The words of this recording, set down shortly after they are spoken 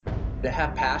To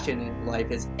have passion in life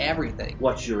is everything.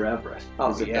 What's your Everest? Oh,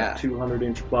 Is it yeah. that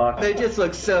 200-inch box? They just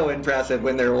look so impressive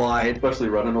when they're wide. Especially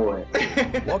running away.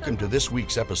 Welcome to this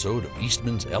week's episode of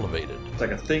Eastman's Elevated. It's like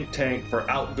a think tank for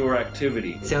outdoor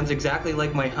activity. Sounds exactly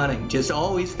like my hunting. Just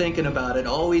always thinking about it,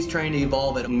 always trying to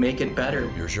evolve it and make it better.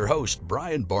 Here's your host,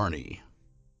 Brian Barney.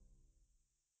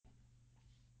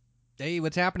 Hey,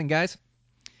 what's happening, guys?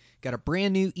 Got a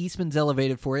brand new Eastman's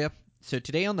Elevated for you. So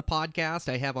today on the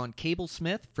podcast, I have on Cable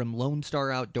Smith from Lone Star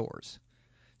Outdoors.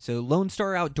 So Lone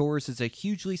Star Outdoors is a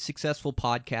hugely successful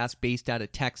podcast based out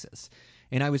of Texas.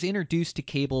 And I was introduced to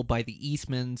Cable by the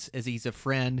Eastmans as he's a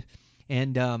friend.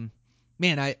 And,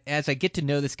 as I get to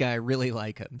know this guy, I really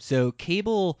like him. So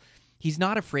Cable, he's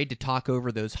not afraid to talk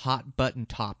over those hot button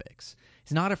topics.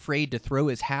 He's not afraid to throw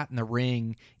his hat in the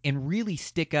ring and really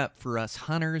stick up for us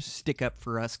hunters, stick up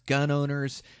for us gun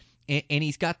owners. And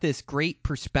he's got this great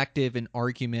perspective and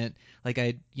argument. Like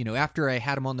after I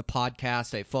had him on the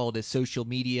podcast, I followed his social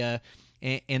media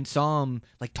and saw him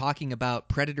like talking about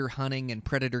predator hunting and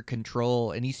predator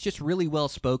control. And he's just really well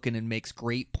spoken and makes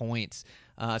great points.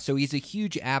 So he's a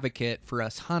huge advocate for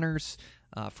us hunters,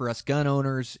 for us gun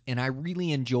owners. And I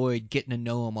really enjoyed getting to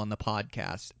know him on the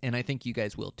podcast. And I think you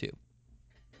guys will too.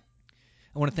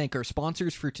 I want to thank our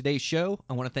sponsors for today's show.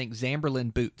 I want to thank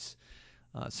Zamberlan Boots.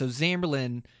 So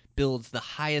Zamberlan builds the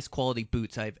highest quality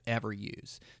boots I've ever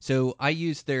used. So I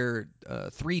use their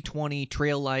 320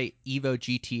 Trail Light Evo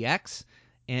GTX,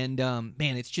 and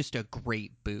it's just a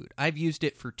great boot. I've used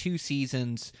it for 2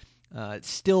 seasons. It's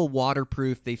still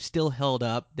waterproof. They've still held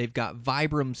up. They've got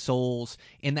Vibram soles,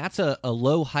 and that's a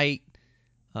low height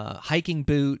hiking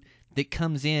boot that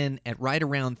comes in at right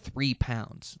around 3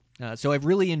 pounds. So I've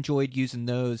really enjoyed using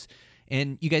those.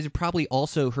 And you guys have probably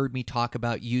also heard me talk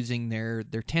about using their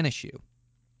tennis shoe.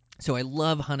 So I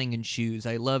love hunting in shoes.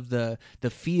 I love the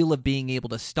feel of being able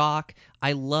to stalk.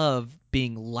 I love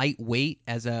being lightweight,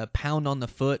 as a pound on the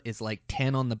foot is like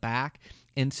 10 on the back.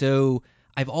 And so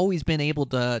I've always been able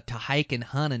to hike and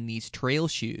hunt in these trail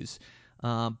shoes.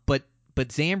 But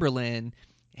Zamberlan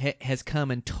has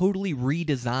come and totally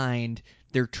redesigned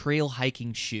their trail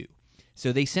hiking shoe.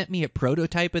 So they sent me a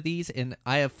prototype of these, and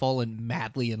I have fallen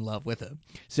madly in love with them.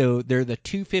 So they're the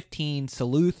 215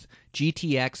 Salute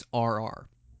GTX RR.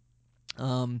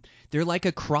 They're like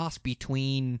a cross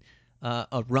between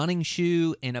a running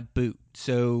shoe and a boot.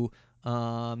 So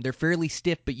they're fairly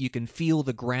stiff, but you can feel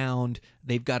the ground.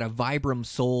 They've got a Vibram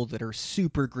sole that are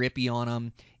super grippy on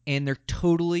them, and they're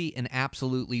totally and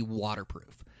absolutely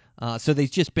waterproof. So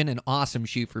they've just been an awesome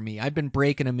shoe for me. I've been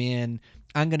breaking them in.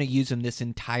 I'm going to use them this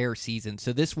entire season.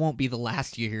 So this won't be the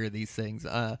last you hear of these things.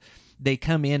 They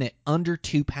come in at under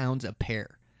 2 pounds a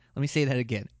pair. Let me say that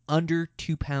again. Under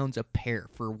 2 pounds a pair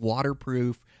for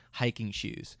waterproof hiking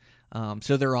shoes.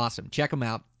 So they're awesome. Check them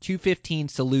out. 215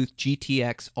 Salute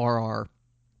GTX RR.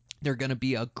 They're going to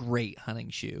be a great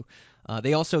hunting shoe.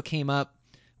 They also came up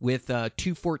with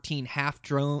 214 Half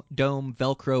Dome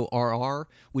Velcro RR,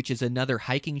 which is another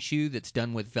hiking shoe that's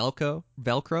done with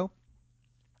Velcro.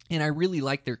 And I really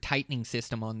like their tightening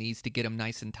system on these to get them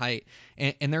nice and tight.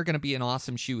 And they're going to be an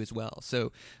awesome shoe as well.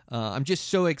 So I'm just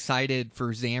so excited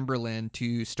for Zamberlan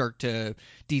to start to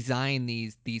design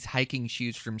these hiking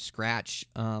shoes from scratch,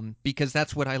 because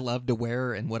that's what I love to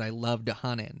wear and what I love to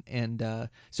hunt in. And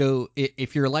so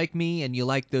if you're like me and you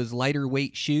like those lighter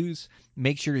weight shoes,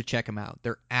 make sure to check them out.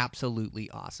 They're absolutely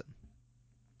awesome.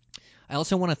 I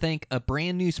also want to thank a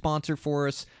brand new sponsor for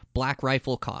us, Black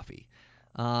Rifle Coffee.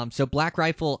 So Black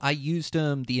Rifle, I used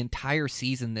them the entire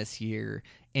season this year,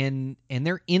 and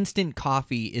their instant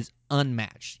coffee is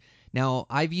unmatched. Now,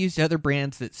 I've used other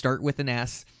brands that start with an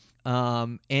S,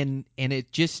 and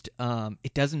it just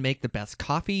it doesn't make the best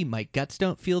coffee. My guts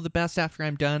don't feel the best after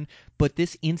I'm done, but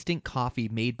this instant coffee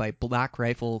made by Black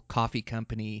Rifle Coffee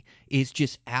Company is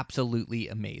just absolutely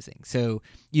amazing. So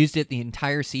used it the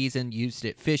entire season, used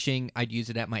it fishing, I'd use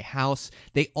it at my house.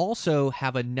 They also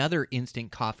have another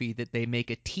instant coffee that they make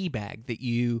a tea bag that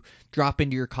you drop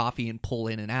into your coffee and pull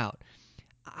in and out.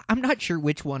 I'm not sure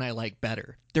which one I like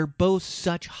better. They're both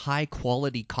such high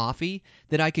quality coffee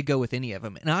that I could go with any of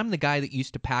them. And I'm the guy that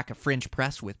used to pack a French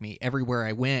press with me everywhere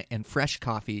I went, and fresh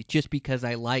coffee, just because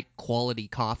I like quality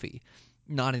coffee.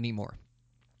 Not anymore.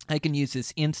 I can use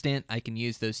this instant, I can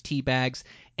use those tea bags,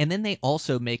 and then they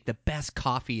also make the best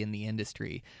coffee in the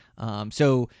industry.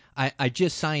 So I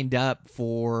just signed up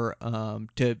for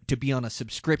to be on a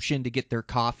subscription to get their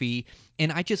coffee,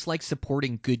 and I just like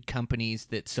supporting good companies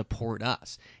that support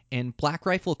us. And Black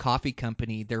Rifle Coffee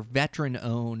Company, they're veteran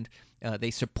owned,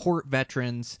 they support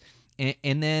veterans,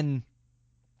 and then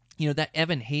that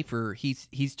Evan Hafer,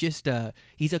 he's just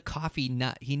he's a coffee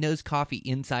nut. He knows coffee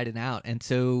inside and out, and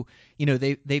so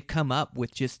they've come up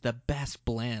with just the best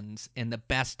blends and the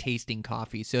best tasting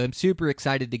coffee. So I'm super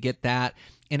excited to get that,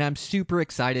 and I'm super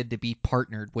excited to be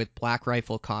partnered with Black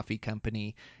Rifle Coffee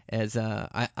Company, as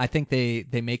I think they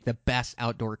make the best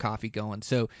outdoor coffee going.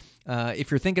 So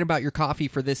if you're thinking about your coffee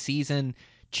for this season,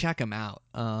 check them out.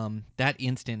 That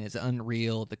instant is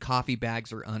unreal. The coffee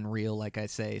bags are unreal, like I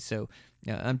say. So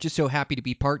I'm just so happy to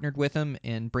be partnered with them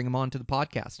and bring them on to the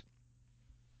podcast.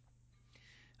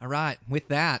 All right. With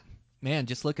that, man,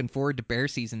 just looking forward to bear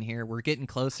season here. We're getting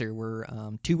closer. We're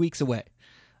 2 weeks away.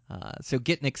 So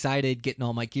getting excited, getting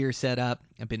all my gear set up.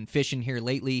 I've been fishing here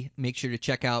lately. Make sure to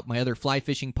check out my other fly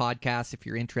fishing podcast if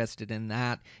you're interested in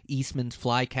that. Eastman's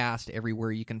Flycast,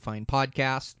 everywhere you can find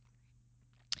podcasts.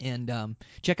 And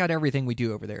check out everything we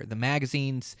do over there. The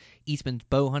magazines, Eastman's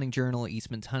Bow Hunting Journal,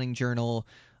 Eastman's Hunting Journal,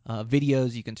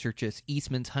 videos. You can search us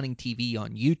Eastman's Hunting TV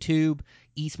on YouTube,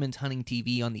 Eastman's Hunting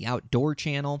TV on the Outdoor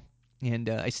Channel. And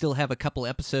I still have a couple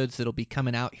episodes that'll be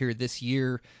coming out here this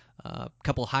year. A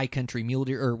couple high country mule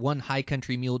deer, or one high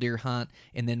country mule deer hunt,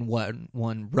 and then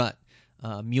one rut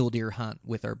mule deer hunt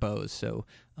with our bows. So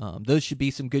those should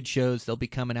be some good shows. They'll be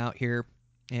coming out here.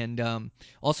 And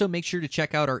also make sure to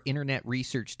check out our internet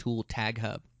research tool,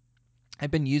 TagHub.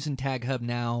 I've been using TagHub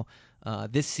now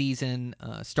this season,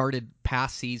 started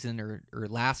past season or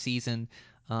last season,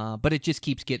 but it just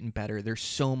keeps getting better. There's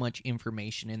so much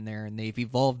information in there, and they've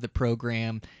evolved the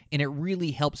program, and it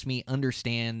really helps me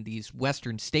understand these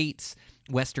Western states,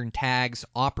 Western tags,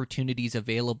 opportunities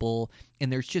available,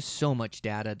 and there's just so much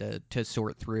data to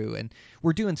sort through. And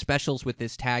we're doing specials with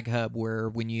this Tag Hub where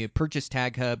when you purchase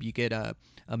Tag Hub, you get a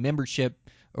membership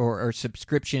or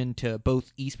subscription to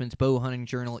both Eastman's Bow Hunting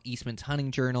Journal, Eastman's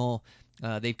Hunting Journal.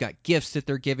 They've got gifts that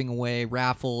they're giving away,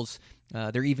 raffles.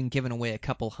 They're even giving away a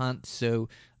couple hunts. So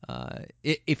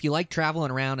if you like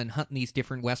traveling around and hunting these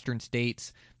different Western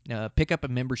states, pick up a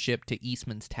membership to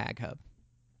Eastman's Tag Hub.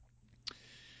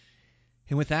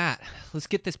 And with that, let's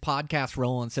get this podcast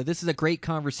rolling. So this is a great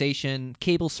conversation.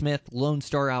 Cable Smith, Lone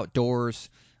Star Outdoors,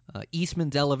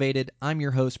 Eastman's Elevated. I'm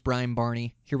your host, Brian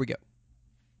Barney. Here we go.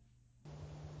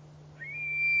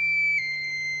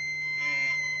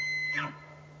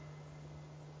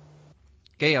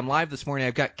 Okay, I'm live this morning.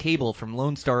 I've got Cable from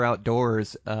Lone Star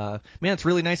Outdoors. Man, it's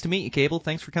really nice to meet you, Cable.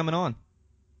 Thanks for coming on.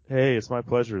 Hey, it's my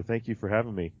pleasure. Thank you for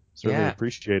having me. Certainly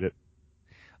appreciate it.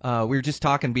 We were just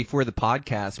talking before the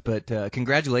podcast, but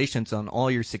congratulations on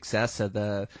all your success of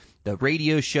the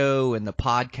radio show and the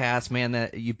podcast. Man,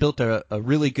 that you built a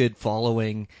really good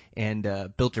following and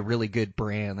built a really good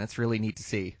brand. That's really neat to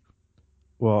see.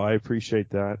 Well, I appreciate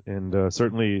that, and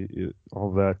certainly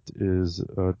all that is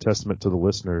a testament to the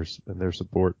listeners and their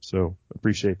support, so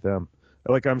appreciate them.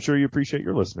 Like I'm sure you appreciate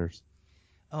your listeners.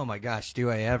 Oh my gosh, do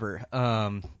I ever.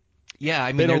 Yeah,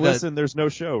 I mean, they don't listen, there's no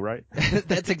show, right?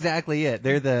 That's exactly it.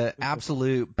 They're the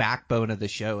absolute backbone of the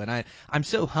show, and I'm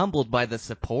so humbled by the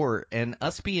support, and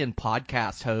us being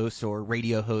podcast hosts or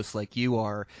radio hosts like you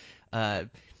are,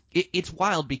 it's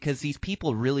wild because these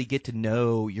people really get to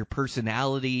know your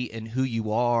personality and who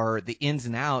you are, the ins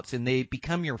and outs, and they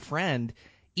become your friend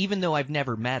even though I've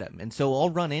never met them. And so I'll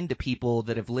run into people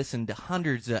that have listened to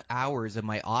hundreds of hours of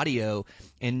my audio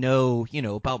and know,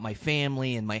 about my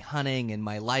family and my hunting and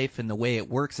my life and the way it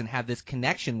works and have this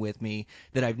connection with me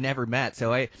that I've never met.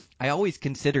 So I always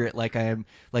consider it like I'm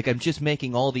just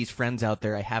making all these friends out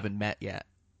there I haven't met yet.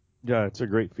 Yeah, it's a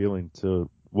great feeling to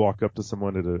walk up to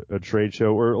someone at a trade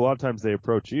show, or a lot of times they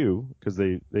approach you because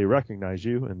they recognize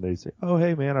you and they say, "Oh,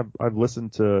 hey man, I've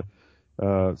listened to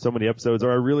so many episodes,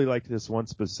 or I really like this one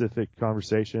specific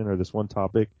conversation or this one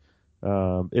topic."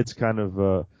 It's kind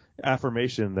of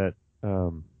affirmation that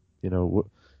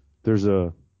there's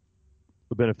a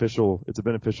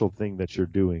beneficial thing that you're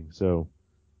doing. So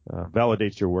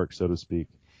validates your work, so to speak.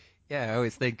 Yeah, I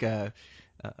always think,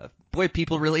 boy,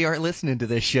 people really are listening to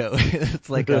this show. It's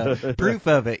like proof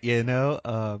of it,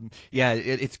 Yeah,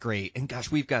 it's great. And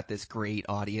gosh, we've got this great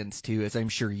audience too, as I'm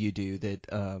sure you do, that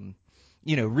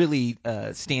really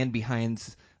stand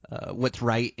behind what's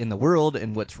right in the world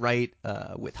and what's right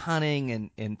with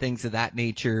hunting and things of that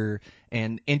nature,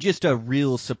 and just a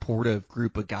real supportive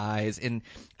group of guys. And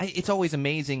it's always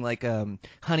amazing, like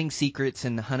hunting secrets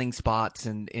and hunting spots,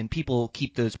 and people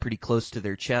keep those pretty close to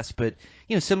their chest. But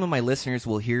some of my listeners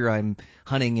will hear I'm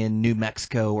hunting in New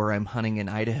Mexico or I'm hunting in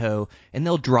Idaho, and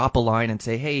they'll drop a line and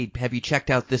say, "Hey, have you checked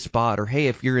out this spot?" Or, "Hey,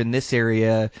 if you're in this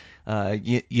area,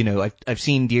 I've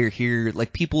seen deer here."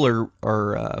 Like, people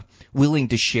are willing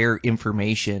to share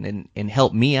information and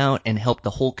help me out and help the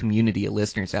whole community of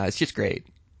listeners out. It's just great.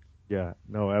 Yeah,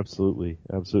 no, absolutely.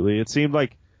 Absolutely. It seemed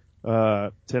like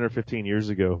 10 or 15 years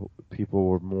ago, people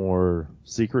were more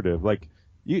secretive. Like,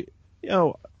 you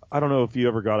know, I don't know if you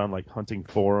ever got on like hunting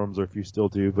forums or if you still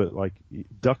do, but like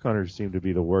duck hunters seem to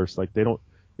be the worst. Like they don't,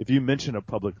 if you mention a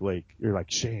public lake, you're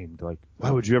like shamed. Like,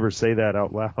 why would you ever say that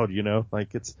out loud? You know,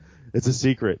 like it's a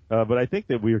secret. But I think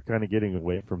that we are kind of getting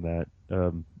away from that,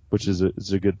 which is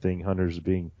a good thing. Hunters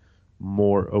being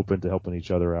more open to helping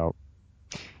each other out.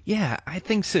 Yeah, I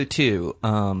think so too.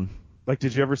 Like,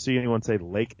 did you ever see anyone say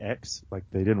Lake X? Like,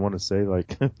 they didn't want to say,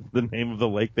 like, the name of the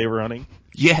lake they were hunting?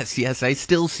 Yes, I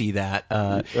still see that.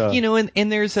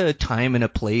 And there's a time and a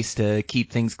place to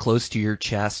keep things close to your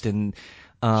chest, and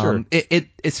Sure. it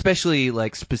especially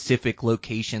like specific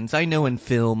locations. I know in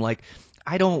film, like,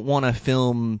 I don't want to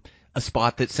film a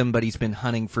spot that somebody's been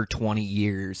hunting for 20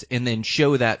 years and then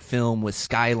show that film with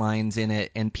skylines in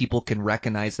it and people can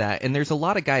recognize that. And there's a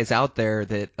lot of guys out there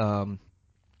that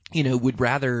would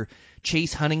rather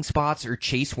chase hunting spots or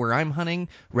chase where I'm hunting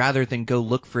rather than go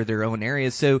look for their own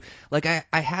areas. So, like,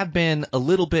 I have been a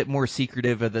little bit more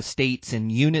secretive of the states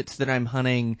and units that I'm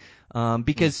hunting,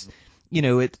 because,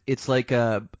 it's like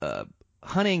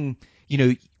hunting,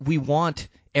 we want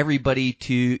everybody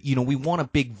to, we want a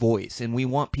big voice and we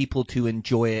want people to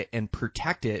enjoy it and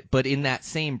protect it. But in that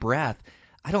same breath,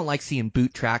 I don't like seeing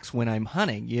boot tracks when I'm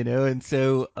hunting, and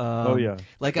so Oh, yeah.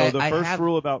 like So the I first have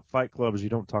rule about Fight Club is you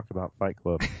don't talk about Fight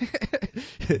Club.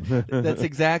 That's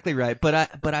exactly right. But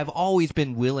I've always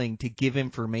been willing to give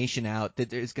information out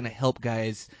that is going to help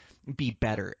guys be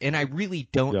better. And I really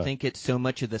don't think it's so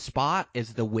much of the spot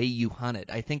as the way you hunt it.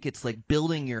 I think it's like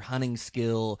building your hunting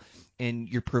skill and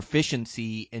your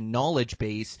proficiency and knowledge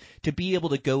base to be able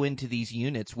to go into these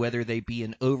units, whether they be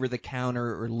an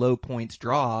over-the-counter or low points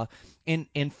draw,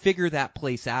 and figure that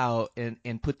place out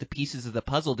and put the pieces of the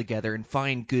puzzle together and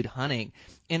find good hunting.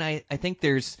 And I think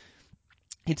it's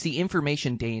the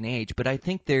information day and age, but I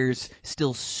think there's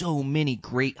still so many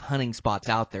great hunting spots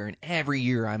out there, and every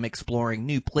year I'm exploring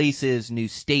new places, new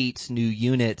states, new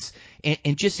units,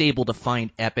 and just able to find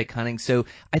epic hunting. So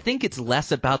I think it's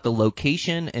less about the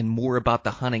location and more about the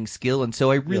hunting skill, and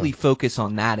so I really focus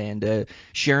on that end,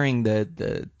 sharing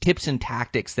the tips and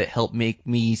tactics that help make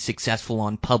me successful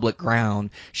on public ground,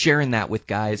 sharing that with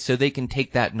guys so they can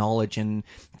take that knowledge and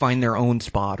find their own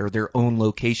spot or their own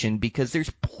location, because there's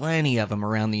plenty of them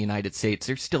around the United States.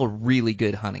 There's still really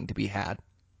good hunting to be had.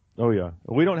 Oh, yeah.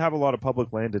 We don't have a lot of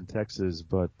public land in Texas,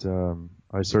 but I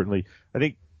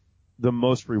think the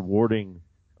most rewarding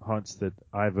hunts that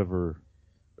I've ever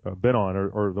been on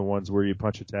are the ones where you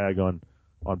punch a tag on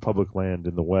public land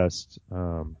in the West.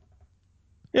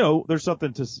 There's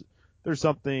something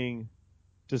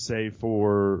to say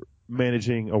for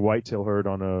managing a whitetail herd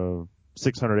on a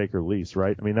 600-acre lease,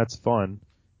 right? I mean, that's fun,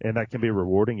 and that can be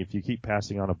rewarding if you keep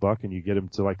passing on a buck and you get him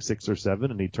to like 6 or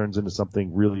 7 and he turns into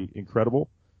something really incredible,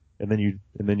 and then you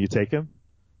take him.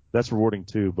 That's rewarding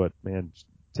too, but man,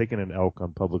 taking an elk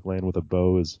on public land with a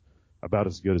bow is about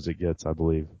as good as it gets, I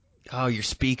believe. Oh, you're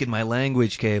speaking my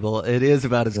language, Cable. It is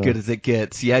about as good as it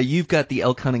gets. Yeah, you've got the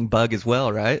elk hunting bug as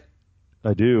well, right?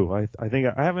 I do. I think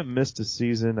I haven't missed a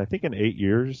season, I think in 8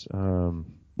 years,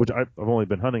 which I've only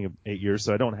been hunting 8 years,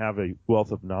 so I don't have a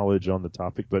wealth of knowledge on the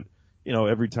topic, but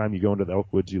every time you go into the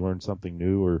elk woods, you learn something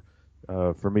new, or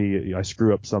for me, I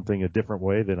screw up something a different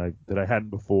way that I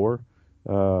hadn't before.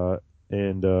 I've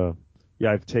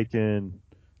taken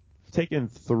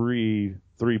three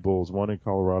bulls, one in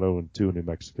Colorado and 2 in New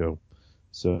Mexico.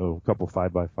 So a couple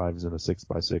 5x5s and a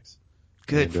 6x6.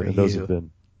 Good for you. Those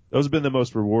have been the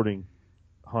most rewarding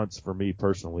hunts for me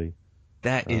personally.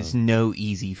 That is no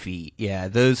easy feat. Yeah,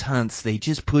 those hunts, they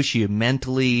just push you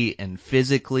mentally and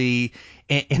physically,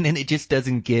 and then it just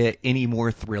doesn't get any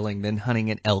more thrilling than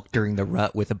hunting an elk during the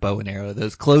rut with a bow and arrow.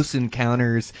 Those close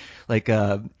encounters, like,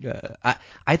 I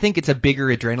think it's a bigger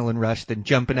adrenaline rush than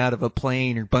jumping out of a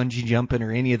plane or bungee jumping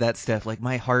or any of that stuff. Like,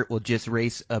 my heart will just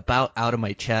race about out of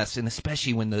my chest, and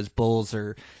especially when those bulls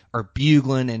are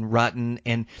bugling and rutting,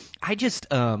 and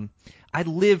I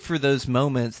live for those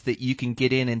moments that you can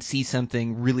get in and see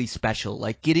something really special,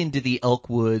 like get into the elk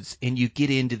woods and you get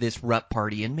into this rut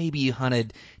party, and maybe you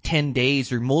hunted 10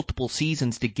 days or multiple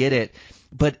seasons to get it,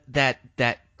 but that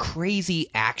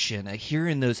crazy action of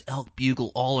hearing those elk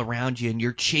bugle all around you and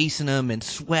you're chasing them and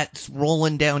sweat's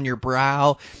rolling down your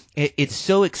brow, it's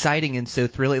so exciting and so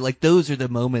thrilling. Like, those are the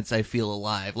moments I feel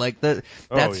alive. Like,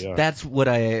 that's what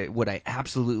I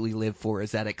absolutely live for,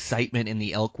 is that excitement in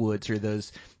the elk woods or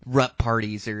those rut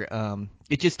parties, or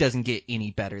it just doesn't get any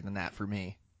better than that for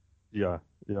me. Yeah.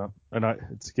 And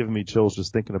it's giving me chills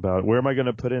just thinking about it. Where am I going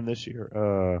to put in this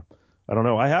year? I don't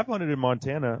know. I have hunted in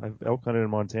Montana. I've elk hunted in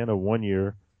Montana 1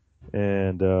 year.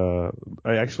 And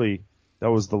I actually,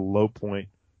 that was the low point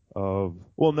of,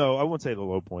 well, no, I won't say the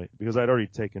low point because I'd already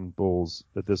taken bulls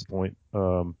at this point.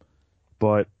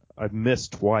 But I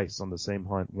missed twice on the same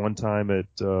hunt. One time it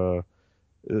all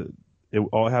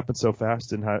happened so fast,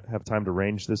 didn't have time to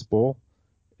range this bull.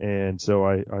 And so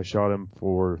I shot him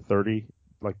for 30,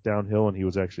 like downhill, and he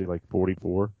was actually like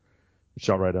 44.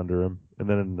 Shot right under him. And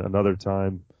then another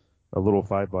time, a little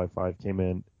 5x5 came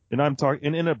in, and I'm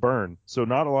talking in a burn, so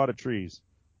not a lot of trees.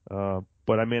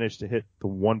 But I managed to hit the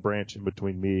one branch in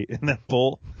between me and that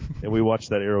bull, and we watched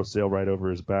that arrow sail right over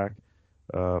his back.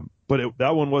 But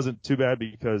that one wasn't too bad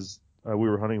because we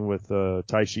were hunting with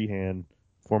Ty Sheehan,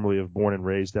 formerly of Born and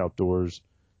Raised Outdoors,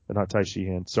 not Ty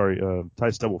Sheehan, sorry, Ty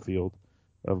Stubblefield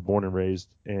of Born and Raised,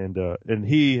 and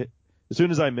he, as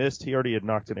soon as I missed, he already had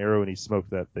knocked an arrow and he smoked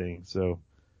that thing. So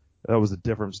that was the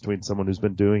difference between someone who's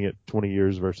been doing it 20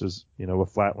 years versus, a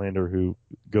flatlander who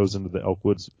goes into the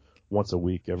Elkwoods once a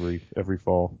week every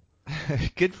fall.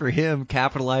 Good for him,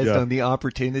 capitalized on the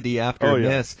opportunity after a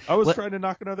miss. I was trying to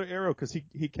knock another arrow because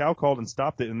he cow called and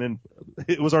stopped it, and then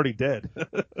it was already dead.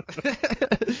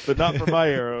 But not for my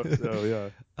arrow. So yeah.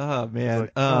 Oh man.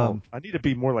 I need to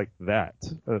be more like that,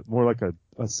 more like a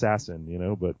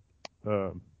assassin, But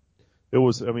it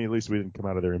was. I mean, at least we didn't come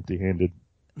out of there empty-handed.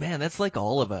 Man, that's like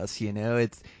all of us,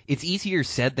 It's easier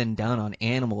said than done on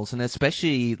animals, and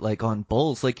especially like on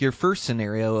bulls. Like your first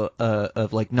scenario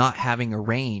of like not having a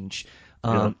range,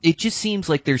 it just seems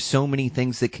like there's so many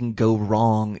things that can go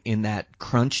wrong in that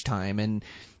crunch time. And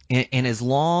as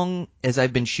long as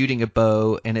I've been shooting a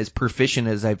bow and as proficient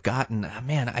as I've gotten,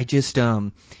 man, I just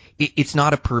it's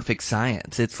not a perfect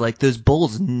science. It's like those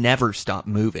bulls never stop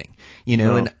moving,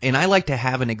 No. and I like to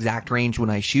have an exact range when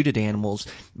I shoot at animals,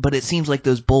 but it seems like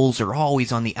those bulls are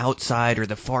always on the outside or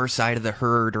the far side of the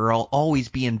herd, or I'll always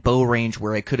be in bow range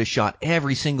where I could have shot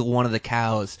every single one of the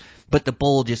cows, but the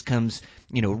bull just comes,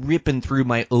 ripping through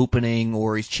my opening,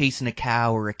 or he's chasing a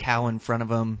cow or a cow in front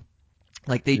of him.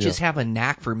 Like they just have a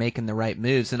knack for making the right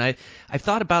moves, and I've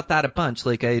thought about that a bunch.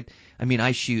 Like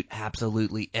I shoot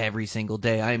absolutely every single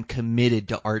day. I am committed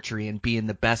to archery and being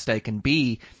the best I can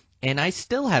be, and I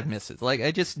still have misses. Like I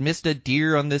just missed a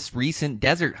deer on this recent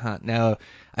desert hunt. Now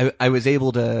I was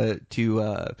able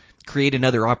to create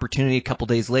another opportunity a couple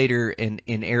days later and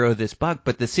arrow this buck,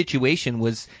 but the situation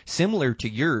was similar to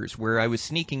yours, where I was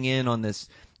sneaking in on this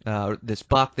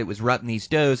buck that was rutting these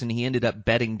does, and he ended up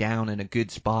bedding down in a good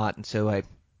spot, and so I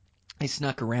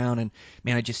snuck around, and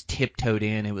man, I just tiptoed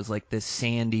in. It was like this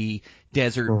sandy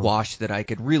desert wash that I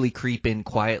could really creep in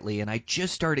quietly, and I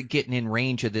just started getting in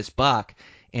range of this buck,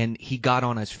 and he got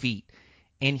on his feet.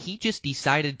 And he just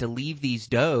decided to leave these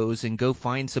does and go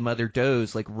find some other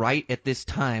does, like right at this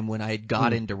time when I had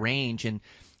got into range, and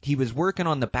he was working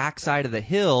on the backside of the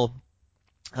hill.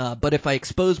 But if I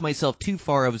exposed myself too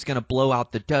far, I was going to blow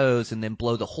out the does and then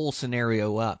blow the whole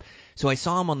scenario up. So I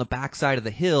saw him on the backside of the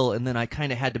hill, and then I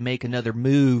kind of had to make another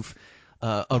move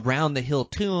around the hill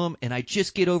to him, and I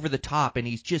just get over the top, and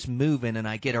he's just moving, and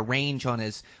I get a range on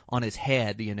his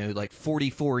head, like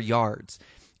 44 yards.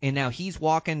 And now he's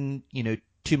walking,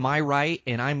 to my right,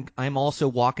 and I'm also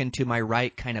walking to my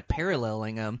right, kind of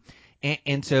paralleling him.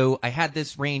 And so I had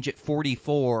this range at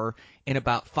 44, and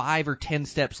about 5 or 10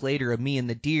 steps later of me and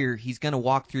the deer, he's going to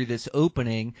walk through this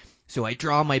opening. So I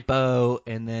draw my bow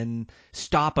and then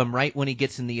stop him right when he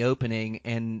gets in the opening,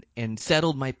 and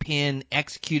settled my pin,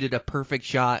 executed a perfect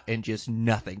shot, and just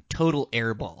nothing. Total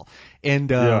airball.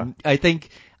 And I think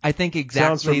exactly.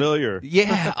 Sounds familiar.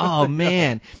 Yeah. Oh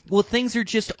man. Well, things are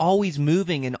just always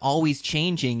moving and always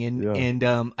changing, and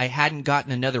I hadn't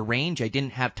gotten another range. I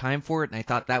didn't have time for it, and I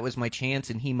thought that was my chance.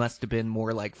 And he must have been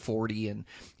more like 40 and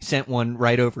sent one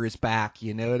right over his back.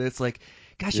 And it's like,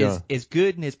 gosh, as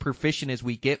good and as proficient as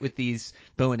we get with these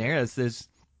bow and arrows,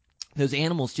 those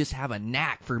animals just have a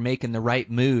knack for making the right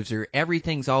moves, or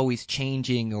everything's always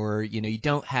changing, or you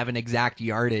don't have an exact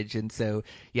yardage. And so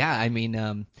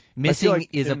missing like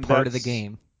is a part of the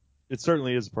game. It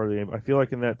certainly is a part of the game. I feel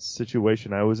like in that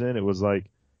situation I was in, it was like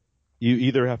you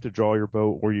either have to draw your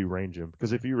bow or you range him,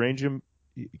 because if you range him,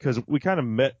 because we kind of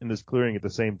met in this clearing at the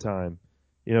same time,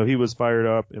 he was fired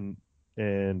up,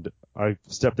 and I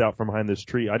stepped out from behind this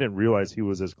tree. I didn't realize he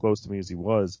was as close to me as he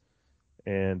was,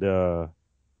 and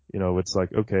it's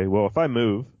like, okay, well, if I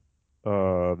move,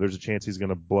 there's a chance he's going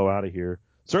to blow out of here.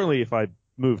 Certainly if I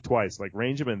move twice, like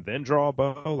range him and then draw a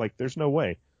bow, like there's no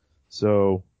way.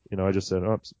 So, I just said,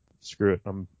 oh, screw it.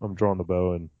 I'm drawing the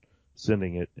bow, and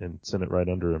sending it and sent it right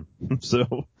under him.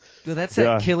 So Well, that's yeah.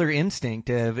 that killer instinct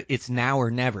of it's now or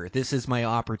never. This is my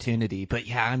opportunity. But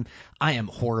yeah, I am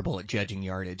horrible at judging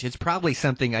yardage. It's probably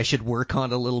something I should work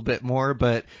on a little bit more.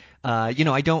 But I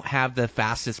don't have the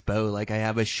fastest bow. Like I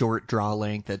have a short draw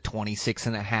length at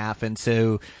 26.5, and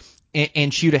so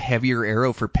and shoot a heavier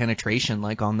arrow for penetration,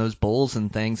 like on those bulls and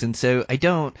things. And so I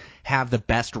don't have the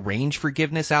best range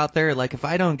forgiveness out there. Like if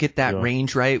I don't get that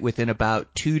range right within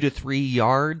about 2 to 3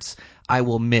 yards, I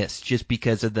will miss just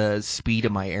because of the speed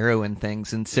of my arrow and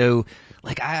things. And so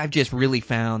like I've just really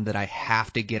found that I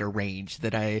have to get a range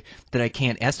that I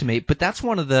can't estimate. But that's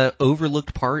one of the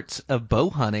overlooked parts of bow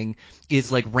hunting is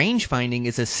like range finding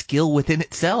is a skill within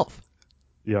itself.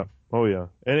 Yeah. Oh yeah.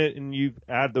 And you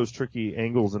add those tricky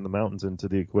angles in the mountains into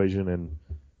the equation, and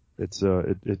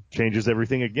it changes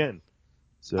everything again.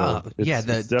 So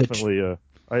it's definitely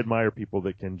I admire people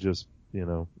that can just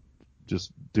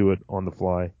do it on the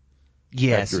fly.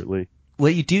 Yes. Accurately.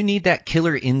 Well, you do need that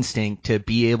killer instinct to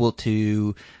be able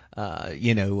to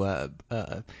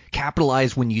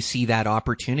capitalize when you see that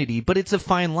opportunity, but it's a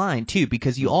fine line too,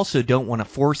 because you also don't want to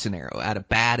force an arrow at a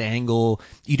bad angle.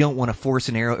 You don't want to force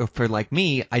an arrow for like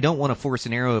me. I don't want to force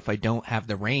an arrow if I don't have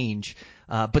the range.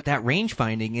 But that range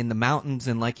finding in the mountains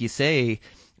and like you say,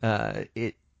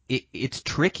 it's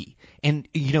tricky. And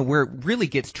where it really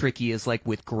gets tricky is like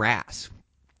with grass.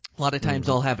 A lot of times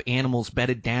I'll have animals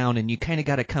bedded down and you kind of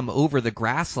got to come over the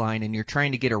grass line and you're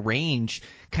trying to get a range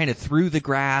kind of through the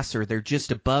grass or they're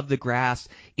just above the grass.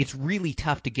 It's really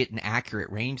tough to get an accurate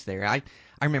range there. I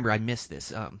remember I missed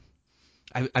this.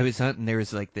 I was hunting, there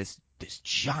was like this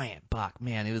giant buck,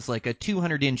 man. It was like a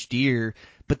 200-inch deer,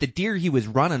 but the deer he was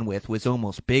running with was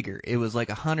almost bigger. It was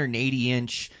like a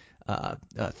 180-inch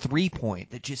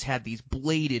 3-point that just had these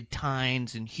bladed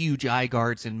tines and huge eye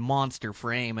guards and monster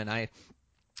frame, and I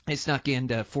snuck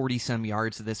into 40-some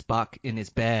yards of this buck in his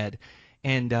bed,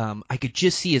 and I could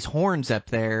just see his horns up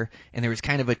there, and there was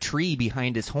kind of a tree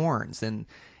behind his horns, and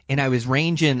I was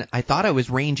ranging. I thought I was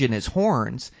ranging his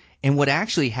horns, and what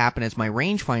actually happened is my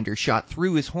rangefinder shot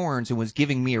through his horns and was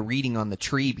giving me a reading on the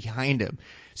tree behind him.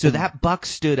 So that buck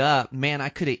stood up. Man, I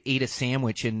could have ate a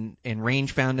sandwich and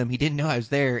range found him. He didn't know I was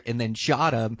there and then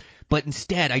shot him. But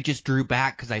instead, I just drew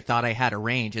back because I thought I had a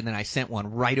range. And then I sent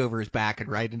one right over his back and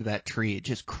right into that tree. It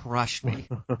just crushed me.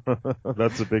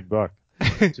 That's a big buck,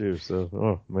 too. So,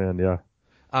 oh, man, yeah.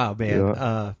 Oh,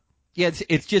 man. Yeah.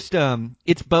 It's just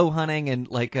it's bow hunting,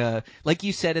 and like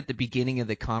you said at the beginning of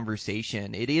the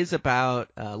conversation, it is about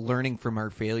learning from our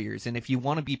failures. And if you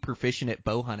want to be proficient at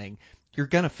bow hunting, you're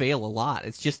going to fail a lot.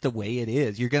 It's just the way it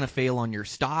is. You're going to fail on your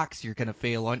stocks. You're going to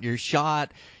fail on your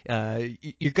shot.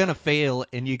 You're going to fail,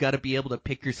 and you got to be able to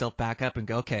pick yourself back up and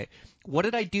go, okay, what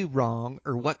did I do wrong,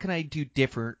 or what can I do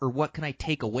different, or what can I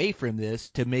take away from this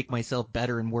to make myself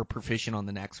better and more proficient on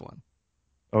the next one?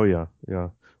 Oh, yeah, yeah.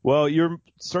 Well, you're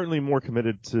certainly more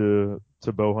committed to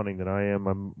bow hunting than I am.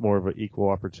 I'm more of an equal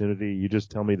opportunity. You just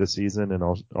tell me the season, and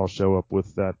I'll show up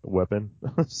with that weapon.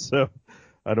 So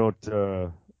I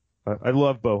don't. I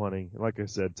love bow hunting. Like I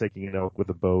said, taking an elk with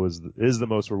a bow is the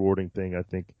most rewarding thing, I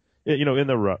think. In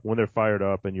the rut when they're fired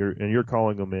up and you're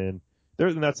calling them in.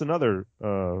 And that's another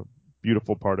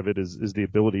beautiful part of it is the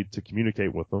ability to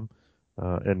communicate with them.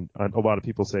 And a lot of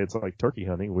people say it's like turkey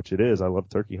hunting, which it is. I love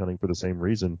turkey hunting for the same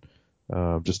reason.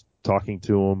 Just talking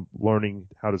to them, learning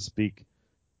how to speak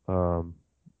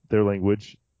their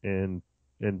language, and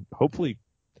hopefully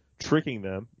tricking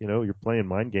them. You're playing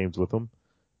mind games with them.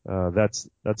 That's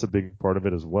a big part of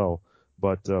it as well.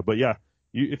 But yeah,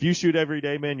 if you shoot every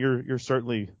day, man, you're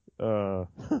certainly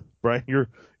Brian. You're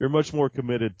much more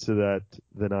committed to that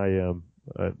than I am.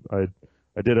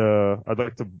 I'd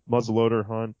like to muzzleloader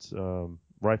hunt,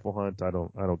 rifle hunt. I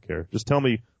don't care. Just tell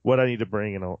me what I need to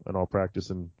bring, and I'll practice,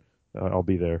 and I'll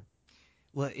be there.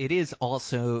 Well, it is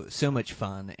also so much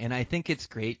fun, and I think it's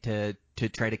great to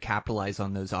try to capitalize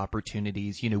on those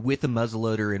opportunities, with a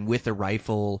muzzleloader and with a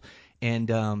rifle.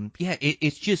 And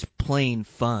it's just plain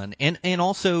fun, and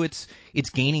also it's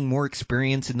gaining more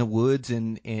experience in the woods,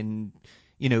 and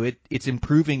it's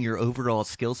improving your overall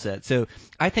skill set. So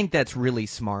I think that's really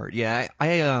smart. Yeah,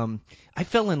 I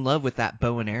fell in love with that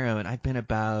bow and arrow, and I've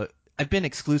been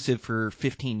exclusive for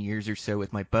 15 years or so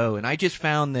with my bow, and I just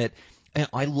found that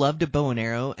I loved a bow and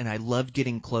arrow, and I loved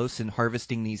getting close and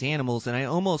harvesting these animals, and I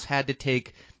almost had to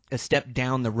take a step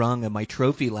down the rung of my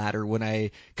trophy ladder when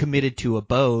I committed to a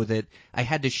bow, that I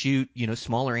had to shoot,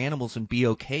 smaller animals and be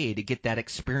okay to get that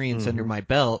experience under my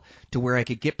belt to where I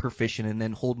could get proficient and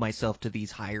then hold myself to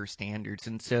these higher standards.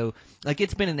 And so, like,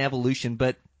 it's been an evolution,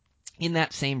 but in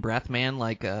that same breath, man,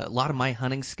 like a lot of my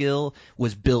hunting skill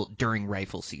was built during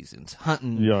rifle seasons.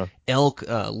 Hunting Yeah. elk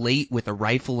late with a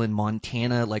rifle in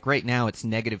Montana, like right now it's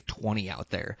 -20 out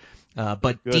there. But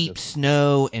Goodness. deep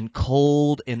snow and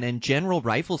cold, and then general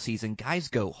rifle season, guys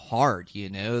go hard,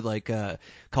 like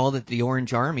called it the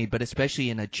Orange Army, but especially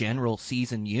in a general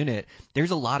season unit,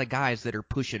 there's a lot of guys that are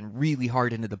pushing really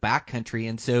hard into the backcountry,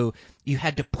 and so you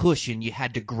had to push and you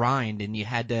had to grind and you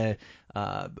had to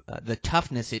the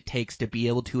toughness it takes to be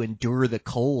able to endure the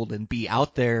cold and be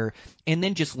out there, and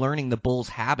then just learning the bull's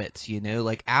habits,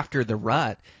 like after the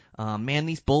rut. Man,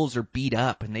 these bulls are beat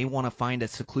up and they want to find a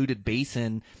secluded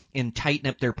basin and tighten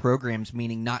up their programs,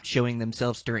 meaning not showing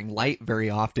themselves during light very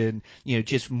often,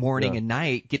 just morning and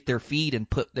night, get their feed and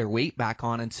put their weight back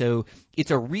on. And so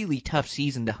it's a really tough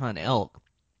season to hunt elk.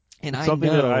 And It's I something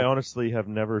know, that I honestly have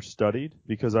never studied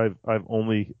because I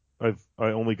only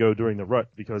go during the rut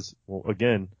because, well,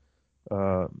 again,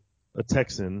 a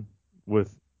Texan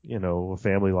with, a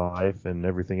family life and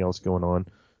everything else going on.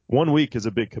 1 week is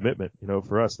a big commitment,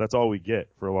 for us. That's all we get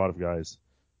for a lot of guys.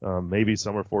 Maybe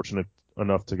some are fortunate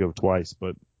enough to go twice,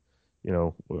 but,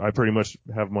 I pretty much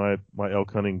have my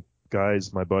elk hunting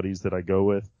guys, my buddies that I go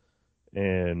with,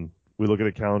 and we look at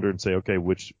a calendar and say, okay,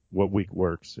 what week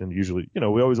works? And usually,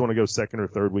 we always want to go second or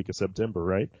third week of September,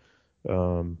 right?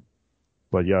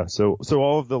 But yeah, so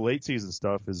all of the late season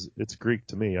stuff it's Greek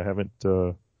to me. I haven't,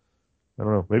 I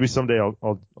don't know. Maybe someday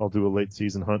I'll do a late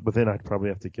season hunt, but then I'd probably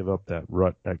have to give up that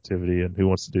rut activity, and who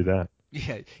wants to do that?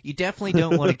 Yeah, you definitely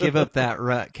don't want to give up that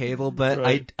rut, Cable, but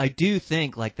Right. I do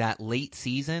think like that late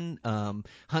season,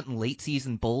 hunting late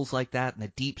season bulls like that in the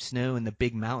deep snow and the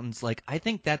big mountains, like I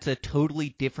think that's a totally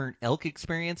different elk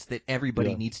experience that everybody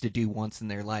Yeah. needs to do once in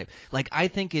their life. Like I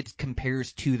think it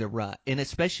compares to the rut, and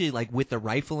especially like with the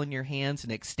rifle in your hands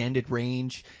and extended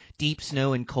range, deep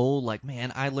snow and cold, like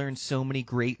man, I learned so many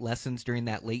great lessons during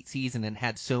that late season and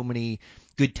had so many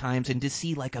good times. And to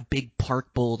see like a big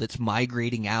park bull that's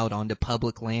migrating out onto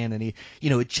public land and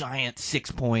a giant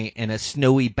 6-point and a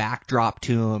snowy backdrop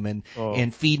to him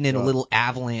and feeding in a God. little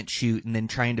avalanche chute and then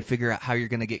trying to figure out how you're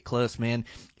going to get close, man,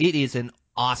 it is an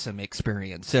awesome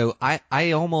experience. So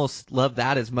I almost love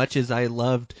that as much as I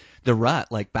loved the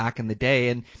rut like back in the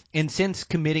day. And since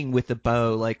committing with the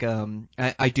bow, like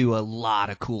I do a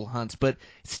lot of cool hunts, but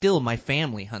still my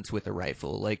family hunts with a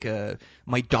rifle. Like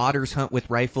my daughters hunt with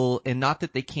rifle, and not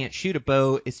that they can't shoot a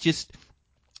bow, it's just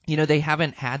they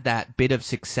haven't had that bit of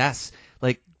success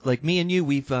like me and you.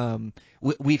 We've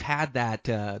had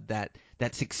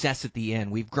that success at the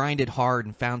end. We've grinded hard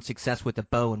and found success with a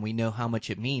bow, and we know how much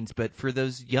it means. But for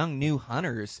those young new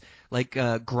hunters, like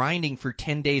grinding for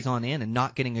 10 days on end and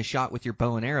not getting a shot with your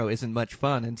bow and arrow isn't much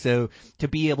fun. And so to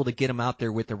be able to get them out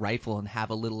there with the rifle and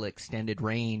have a little extended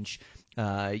range,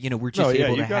 we're just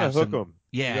able to you gotta have hook some. them.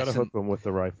 Yeah, you gotta some, hook them with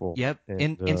the rifle. Yep,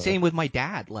 and same with my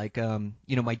dad. Like,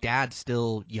 my dad's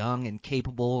still young and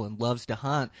capable and loves to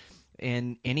hunt,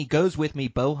 and he goes with me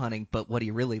bow hunting. But what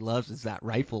he really loves is that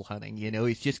rifle hunting.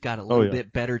 He's just got a little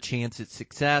bit better chance at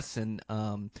success, and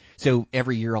so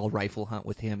every year I'll rifle hunt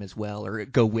with him as well, or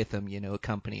go with him,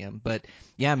 accompany him. But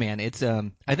yeah, man, it's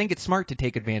I think it's smart to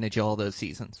take advantage of all those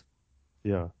seasons.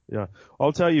 Yeah.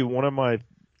 I'll tell you, one of my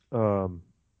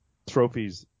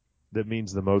trophies that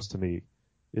means the most to me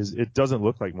is, it doesn't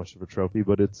look like much of a trophy,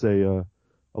 but it's a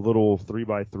little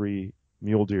 3x3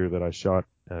 mule deer that I shot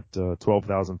at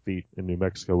 12,000 feet in New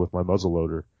Mexico with my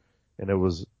muzzleloader. And it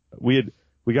was, we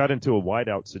got into a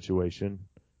whiteout situation,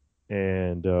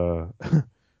 and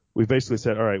we basically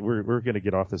said, all right, we're going to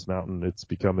get off this mountain. It's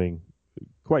becoming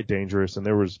quite dangerous. And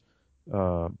there was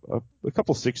a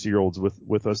couple 60-year-olds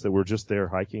with us that were just there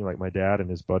hiking, like my dad and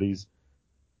his buddies.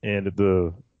 And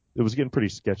it was getting pretty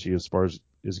sketchy as far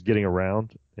as getting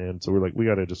around. And so we're like, we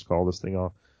got to just call this thing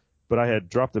off. But I had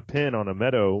dropped a pin on a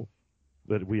meadow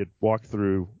that we had walked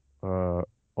through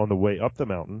on the way up the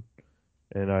mountain.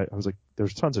 And I was like,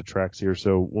 there's tons of tracks here.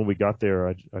 So when we got there,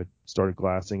 I started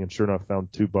glassing, and sure enough,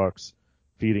 found 2 bucks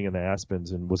feeding in the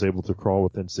aspens, and was able to crawl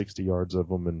within 60 yards of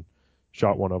them and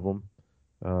shot one of them.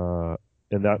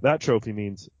 And that trophy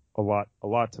means a lot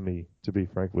to me, to be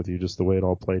frank with you, just the way it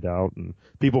all played out. And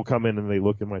people come in and they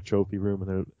look in my trophy room,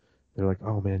 and they're like,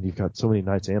 oh man, you've got so many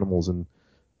nice animals. And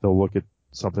they'll look at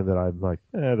something that I'm like,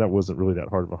 that wasn't really that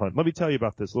hard of a hunt. Let me tell you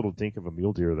about this little dink of a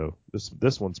mule deer, though.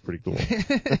 This one's pretty cool.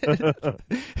 And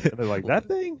they're like, that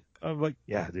thing? I'm like,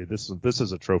 yeah, dude, this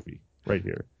is a trophy right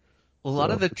here. Well, a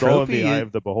lot of the it's all in trophy the eye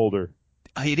of the beholder.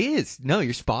 It is. No,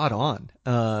 you're spot on.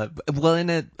 Well, in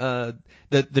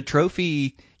the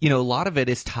trophy, a lot of it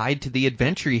is tied to the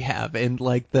adventure you have, and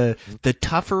like the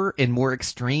tougher and more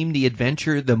extreme the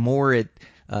adventure, the more it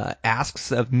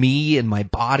asks of me and my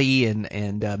body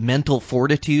and mental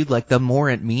fortitude, like the more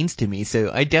it means to me. So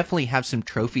I definitely have some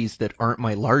trophies that aren't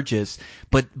my largest,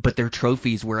 but they're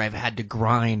trophies where I've had to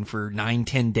grind for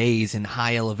 9-10 days in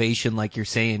high elevation, like you're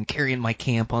saying, carrying my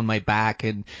camp on my back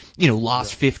and,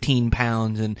 lost 15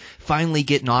 pounds and finally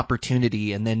get an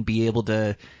opportunity and then be able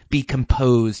to be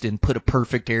composed and put a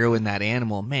perfect arrow in that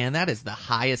animal. Man, that is the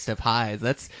highest of highs.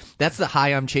 That's the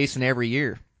high I'm chasing every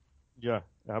year. Yeah,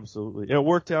 absolutely. It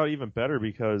worked out even better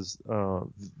because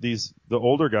the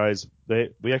older guys,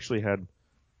 we actually had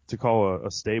to call a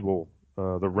stable,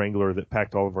 the Wrangler that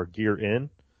packed all of our gear in.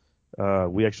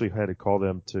 We actually had to call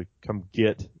them to come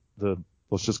get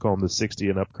let's just call them the 60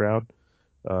 and up crowd.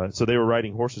 So they were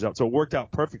riding horses out. So it worked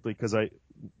out perfectly because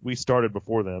we started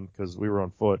before them because we were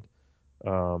on foot.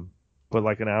 But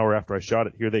like an hour after I shot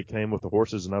it, here they came with the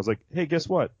horses, and I was like, "Hey, guess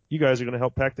what? You guys are going to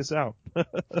help pack this out."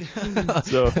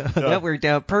 So that worked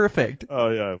out perfect. Oh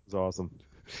yeah, it was awesome.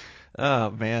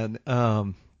 Oh man,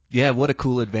 yeah, what a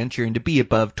cool adventure, and to be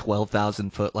above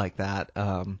 12,000 foot like that,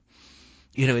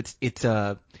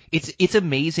 it's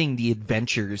amazing the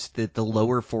adventures that the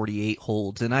lower 48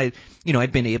 holds. And I've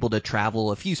been able to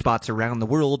travel a few spots around the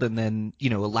world and then,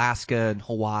 Alaska and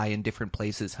Hawaii and different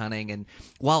places hunting. And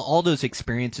while all those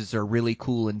experiences are really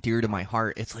cool and dear to my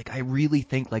heart, it's like I really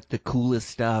think like the coolest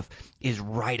stuff is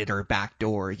right at our back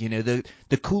door.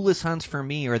 The coolest hunts for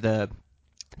me are the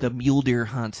mule deer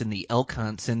hunts and the elk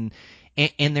hunts, and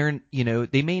they're,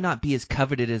 they may not be as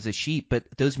coveted as a sheep, but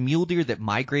those mule deer that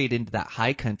migrate into that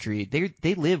high country,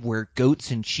 they live where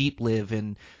goats and sheep live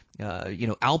in,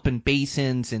 alpine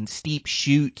basins and steep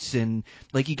chutes, and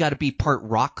like you got to be part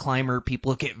rock climber.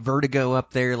 People get vertigo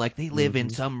up there. Like they live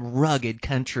in some rugged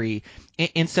country,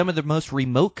 in some of the most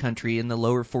remote country in the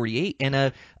lower 48. And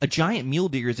a giant mule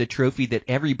deer is a trophy that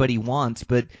everybody wants,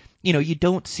 but you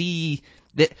don't see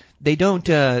that they don't.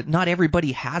 Not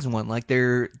everybody has one. Like they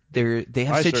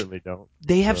have I such certainly don't.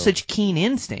 they have such keen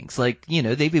instincts. Like,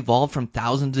 they've evolved from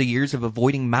thousands of years of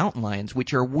avoiding mountain lions,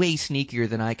 which are way sneakier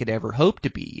than I could ever hope to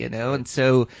be, And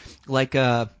so, like,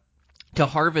 to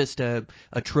harvest a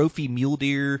trophy mule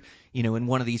deer, in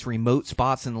one of these remote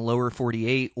spots in the lower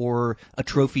 48, or a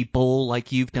trophy bull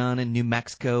like you've done in New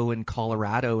Mexico and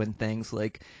Colorado and things,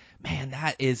 like, man,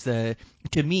 that is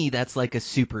to me, that's like a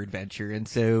super adventure. And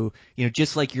so,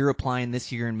 just like you're applying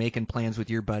this year and making plans with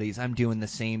your buddies, I'm doing the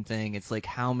same thing. It's like,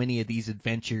 how many of these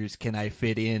adventures can I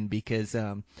fit in? Because,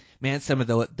 man, some of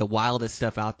the wildest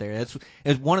stuff out there.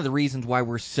 That's one of the reasons why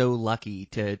we're so lucky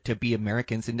to be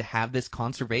Americans and to have this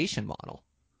conservation model.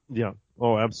 Yeah.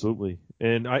 Oh, absolutely.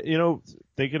 And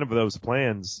thinking of those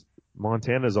plans,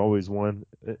 Montana's always one.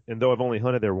 And though I've only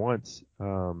hunted there once,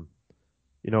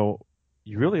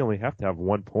 you really only have to have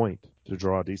 1 point to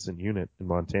draw a decent unit in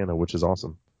Montana, which is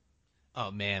awesome.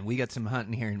 Oh man, we got some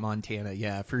hunting here in Montana,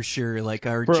 yeah, for sure. Like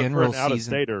our for general an out of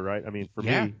season. stater, right? I mean, for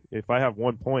me, if I have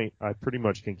 1 point, I pretty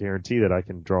much can guarantee that I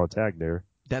can draw a tag there.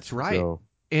 That's right. So,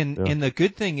 and the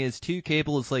good thing is too,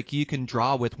 Cable, is like you can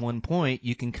draw with 1 point.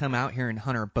 You can come out here and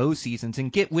hunt our bow seasons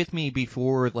and get with me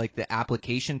before like the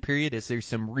application period, as there's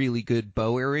some really good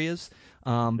bow areas.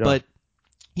 But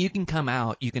you can come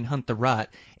out, you can hunt the rut,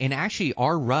 and actually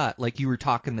our rut, like you were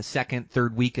talking the second,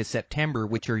 third week of September,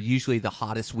 which are usually the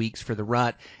hottest weeks for the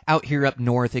rut. Out here up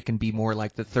north, it can be more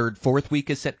like the third, fourth week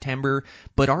of September,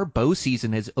 but our bow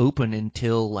season is open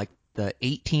until like the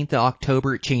 18th of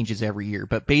October. It changes every year,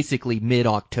 but basically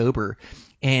mid-October.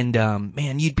 And,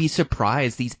 man, you'd be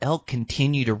surprised. These elk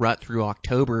continue to rut through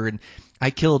October, and I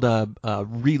killed a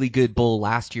really good bull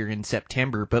last year in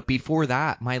September, but before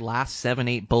that, my last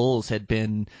 7-8 bulls had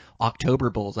been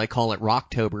October bulls. I call it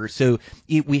Rocktober. So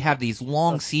we have these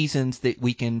long seasons that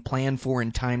we can plan for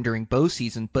in time during bow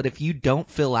season, but if you don't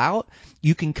fill out,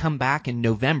 you can come back in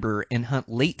November and hunt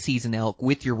late season elk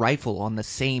with your rifle on the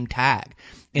same tag.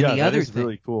 And the other that is thing,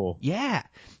 really cool. Yeah.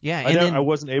 I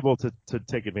wasn't able to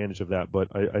take advantage of that,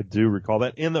 but I do recall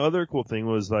that. And the other cool thing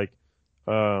was like,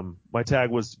 my tag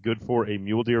was good for a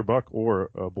mule deer buck or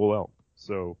a bull elk.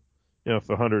 So, if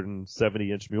a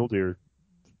 170-inch mule deer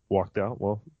walked out,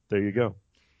 well, there you go.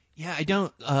 Yeah, I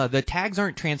don't. The tags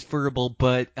aren't transferable,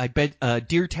 but I bet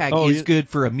deer tag is good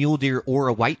for a mule deer or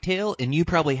a whitetail. And you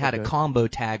probably had a combo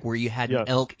tag where you had an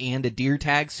elk and a deer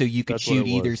tag, so you could shoot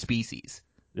either species.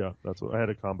 Yeah, that's what I had,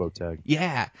 a combo tag.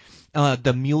 Yeah,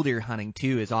 the mule deer hunting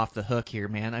too is off the hook here,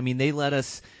 man. I mean, they let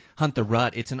us hunt the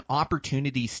rut. It's an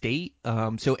opportunity state.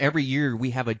 So every year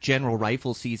we have a general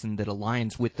rifle season that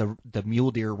aligns with the mule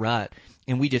deer rut,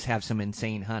 and we just have some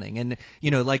insane hunting. And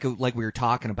like we were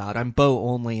talking about, I'm bow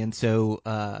only, and so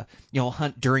I'll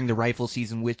hunt during the rifle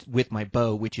season with my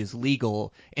bow, which is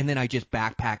legal, and then I just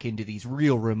backpack into these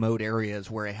real remote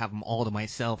areas where I have them all to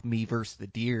myself, me versus the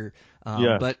deer.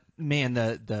 But man,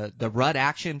 the rut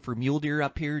action for mule deer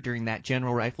up here during that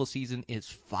general rifle season is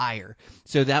fire.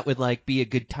 So that would be a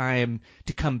good time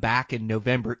to come back in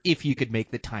November if you could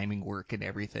make the timing work and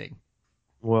everything.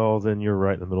 Well, then you're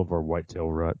right in the middle of our whitetail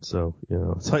rut, so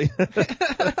it's like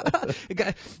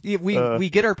we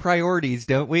get our priorities,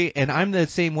 don't we? And I'm the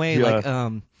same way. Yeah.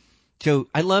 So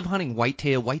I love hunting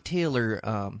whitetail. Whitetail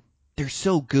are they're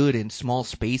so good in small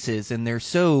spaces, and they're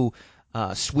so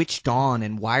switched on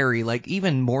and wiry,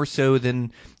 even more so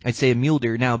than I'd say a mule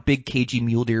deer. Now, a big cagey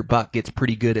mule deer buck gets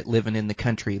pretty good at living in the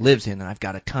country he lives in, and I've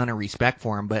got a ton of respect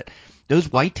for him. But those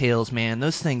whitetails, man,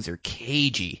 those things are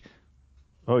cagey.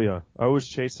 Oh yeah, I was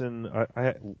chasing.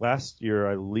 I last year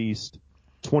I leased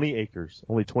 20 acres,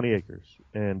 only 20 acres,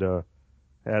 and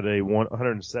had a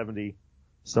 170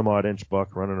 some odd inch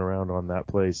buck running around on that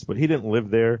place. But he didn't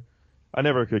live there. I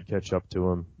never could catch up to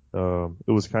him.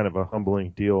 It was kind of a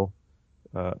humbling deal.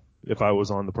 If I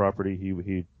was on the property,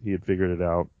 he had figured it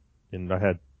out, and I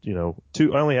had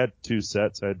two. I only had two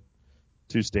sets. I had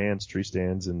two tree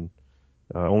stands, and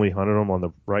only hunted them on the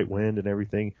right wind and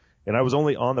everything. And I was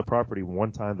only on the property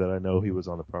one time that I know he was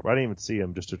on the property. I didn't even see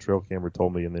him; just a trail camera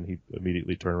told me, and then he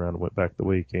immediately turned around and went back the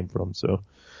way he came from. So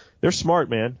they're smart,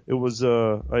 man. It was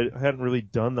I hadn't really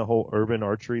done the whole urban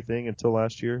archery thing until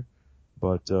last year,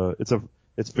 but it's a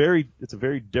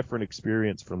very different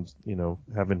experience from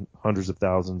having hundreds of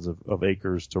thousands of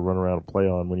acres to run around and play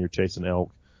on when you're chasing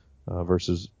elk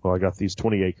versus I got these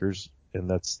 20 acres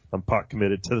and I'm pot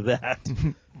committed to that.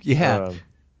 Yeah.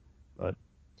 But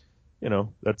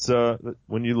that's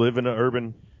when you live in an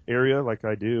urban area like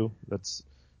I do, that's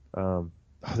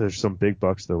there's some big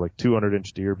bucks though, like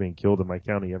 200-inch deer being killed in my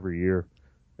county every year.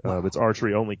 Wow. It's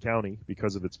archery only county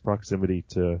because of its proximity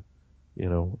to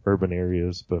urban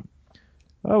areas, but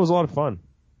that was a lot of fun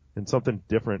and something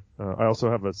different. I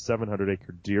also have a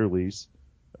 700-acre deer lease,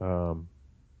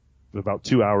 about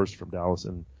 2 hours from Dallas,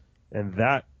 and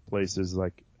that place is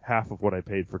like half of what I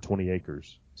paid for 20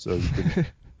 acres. So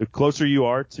the closer you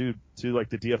are to like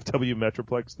the DFW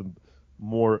Metroplex, the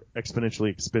more exponentially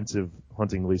expensive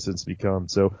hunting leases become.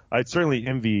 So I certainly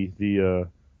envy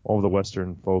all the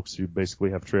Western folks who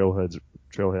basically have trailheads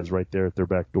right there at their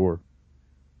back door.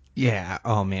 Yeah.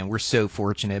 Oh man, we're so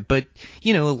fortunate. But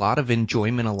a lot of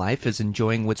enjoyment of life is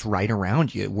enjoying what's right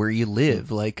around you, where you live.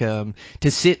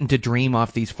 To sit and to dream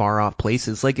off these far off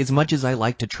places. As much as I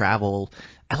like to travel,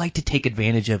 I like to take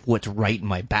advantage of what's right in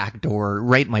my back door,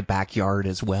 right in my backyard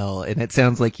as well. And it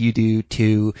sounds like you do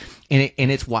too. And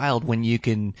it's wild when you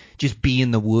can just be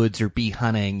in the woods or be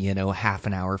hunting, half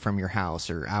an hour from your house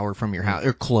or hour from your house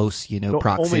or close,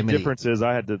 proximity. The only difference is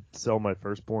I had to sell my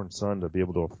firstborn son to be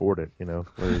able to afford it,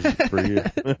 whereas for you.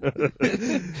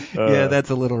 Yeah, that's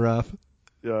a little rough.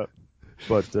 Yeah.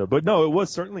 But no, it was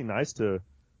certainly nice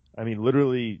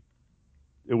literally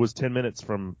it was 10 minutes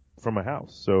from my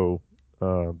house. So,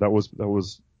 that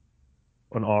was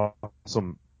an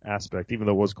awesome aspect, even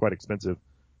though it was quite expensive.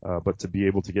 But to be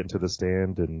able to get into the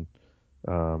stand and,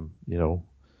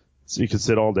 so you could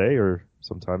sit all day or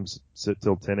sometimes sit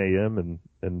till 10 a.m.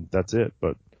 and that's it.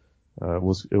 But, it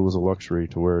was a luxury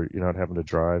to where you're not having to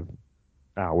drive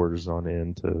hours on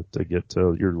end to get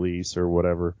to your lease or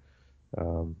whatever.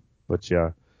 But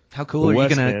yeah. How cool are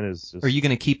you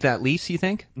gonna keep that lease, you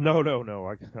think? No.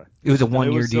 It was a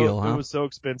 1-year deal, huh? It was so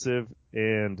expensive,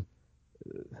 and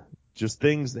just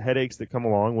headaches that come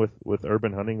along with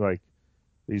urban hunting, like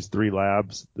these 3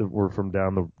 labs that were from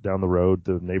down the road.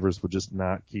 The neighbors would just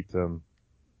not keep them.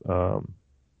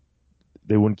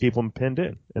 They wouldn't keep them pinned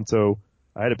in, and so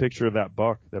I had a picture of that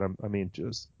buck that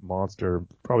just monster.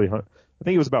 Probably I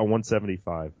think it was about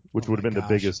 175, which would have been the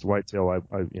biggest whitetail I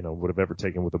would have ever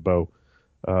taken with a bow.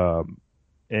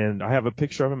 And I have a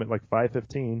picture of him at like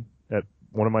 5:15 at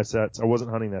one of my sets. I wasn't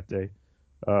hunting that day.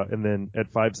 And then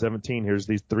at 5:17, here's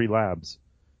these 3 labs.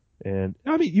 And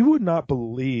you would not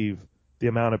believe the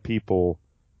amount of people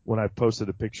when I posted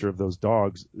a picture of those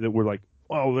dogs that were like,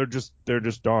 oh, they're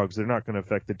just dogs. They're not going to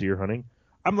affect the deer hunting.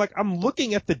 I'm like, I'm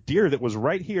looking at the deer that was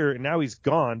right here and now he's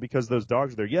gone because those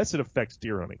dogs are there. Yes, it affects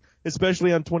deer hunting,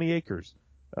 especially on 20 acres.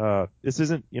 This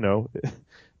isn't,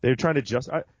 they're trying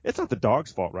to it's not the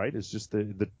dog's fault, right? It's just they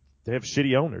have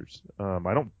shitty owners.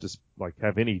 I don't just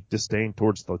have any disdain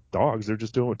towards the dogs. They're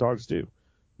just doing what dogs do.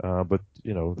 But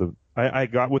I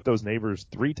got with those neighbors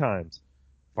 3 times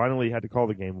finally had to call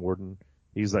the game warden.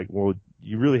 He's like, well,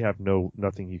 you really have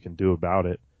nothing you can do about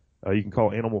it. You can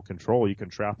call animal control. You can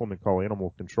trap them and call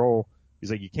animal control.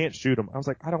 He's like, you can't shoot them. I was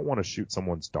like, I don't want to shoot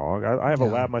someone's dog. I have a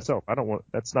lab myself.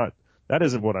 That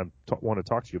isn't what I want to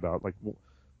talk to you about. Like,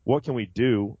 what can we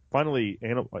do? Finally,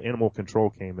 animal control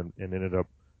came and ended up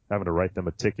having to write them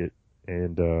a ticket.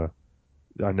 And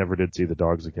I never did see the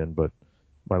dogs again, but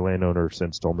my landowner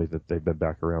since told me that they've been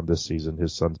back around this season.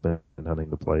 His son's been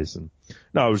hunting the place, and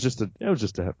no, it was just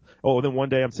a. Oh, and then one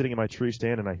day I'm sitting in my tree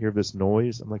stand and I hear this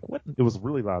noise. I'm like, what? It was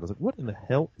really loud. I was like, what in the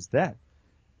hell is that?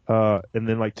 And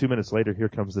then like 2 minutes later, here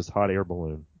comes this hot air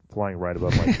balloon flying right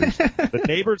above my tree stand. The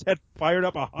neighbors had fired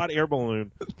up a hot air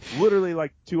balloon, literally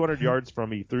like 200 yards from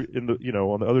me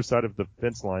on the other side of the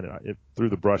fence line, through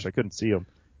the brush. I couldn't see them.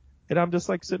 And I'm just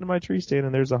like sitting in my tree stand,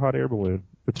 and there's a hot air balloon,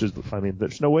 which is, I mean,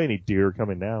 there's no way any deer are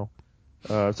coming now.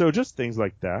 So just things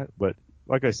like that. But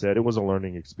like I said, it was a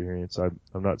learning experience. I'm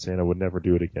not saying I would never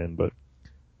do it again, but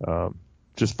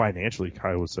just financially,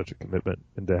 Kyle was such a commitment,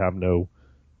 and to have no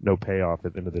payoff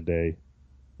at the end of the day,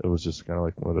 it was just kind of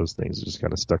like one of those things that just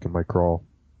kind of stuck in my craw.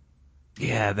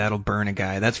 Yeah, that'll burn a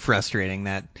guy. That's frustrating.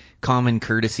 That common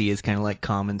courtesy is kind of like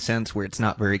common sense, where it's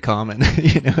not very common.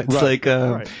 It's right, like,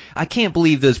 right. I can't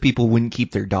believe those people wouldn't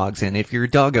keep their dogs in. If you're a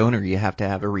dog owner, you have to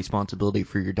have a responsibility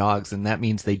for your dogs, and that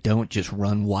means they don't just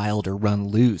run wild or run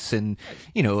loose. And,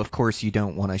 of course, you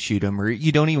don't want to shoot them, or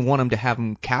you don't even want them to have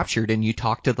them captured. And you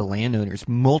talk to the landowners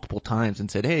multiple times and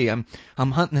said, hey, I'm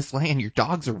hunting this land. Your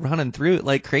dogs are running through it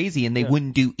like crazy, and they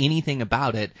wouldn't do anything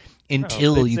about it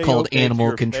until you called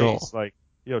animal control. Face, like,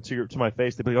 to my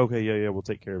face, they'd be like, okay, yeah, we'll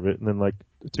take care of it. And then like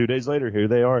 2 days later, here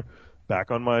they are back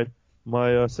on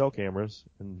my cell cameras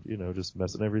and, just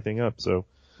messing everything up. So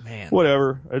Man,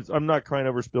 whatever. I'm not crying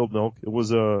over spilled milk. It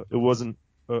wasn't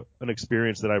an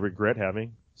experience that I regret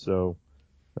having. So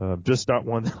just not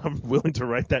one that I'm willing to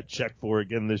write that check for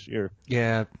again this year.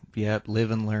 Yeah,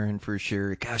 live and learn for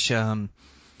sure. Gosh,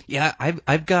 yeah,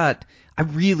 I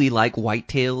really like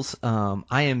whitetails.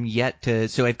 I am yet to,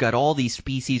 so I've got all these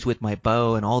species with my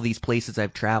bow and all these places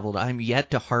I've traveled. I'm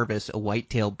yet to harvest a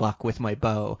whitetail buck with my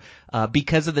bow,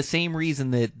 because of the same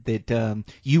reason that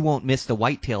you won't miss the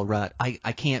whitetail rut.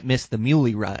 I can't miss the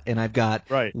muley rut, and I've got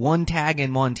one tag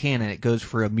in Montana. It goes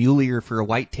for a muley or for a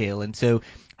whitetail, and so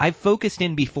I've focused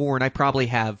in before, and I probably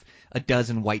have a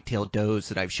dozen whitetail does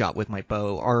that I've shot with my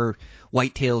bow. Our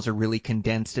whitetails are really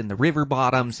condensed in the river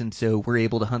bottoms, and so we're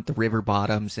able to hunt the river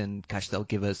bottoms, and gosh, they'll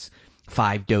give us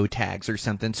 5 doe tags or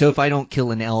something. So if I don't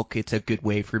kill an elk, it's a good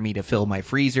way for me to fill my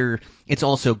freezer. It's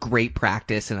also great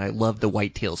practice, and I love the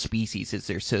whitetail species as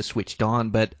they're so switched on.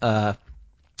 But I've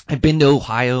been to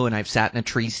Ohio, and I've sat in a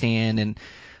tree stand and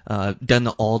done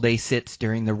the all-day sits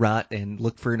during the rut and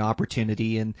looked for an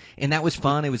opportunity, and that was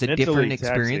fun. It was a different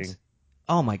experience. Taxing.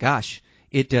 Oh my gosh,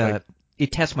 it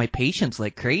tests my patience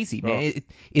like crazy, man. Oh.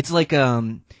 It's like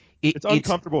it's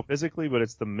uncomfortable physically, but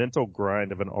it's the mental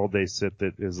grind of an all-day sit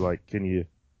that is like, can you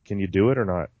do it or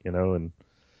not? And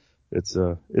it's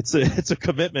a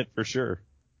commitment for sure.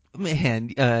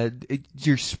 Man,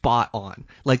 you're spot on.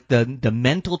 Like the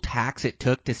mental tax it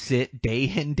took to sit day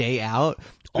in, day out,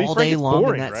 all day long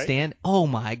in that stand. Oh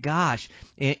my gosh.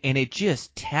 And it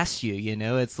just tests you,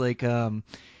 It's like,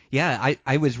 yeah,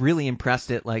 I was really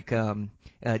impressed at like,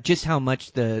 just how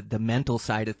much the mental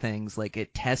side of things, like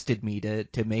it tested me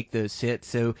to make those sits.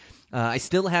 So, I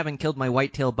still haven't killed my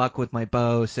whitetail buck with my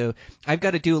bow. So I've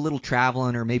got to do a little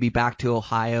traveling, or maybe back to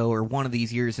Ohio, or one of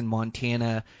these years in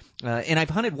Montana. And I've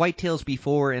hunted whitetails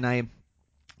before, and I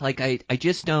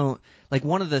just don't, like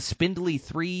one of the spindly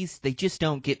 3s, they just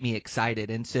don't get me excited.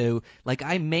 And so, like,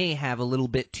 I may have a little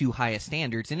bit too high of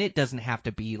standards, and it doesn't have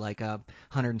to be like a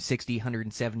 160,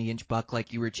 170 inch buck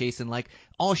like you were chasing. Like,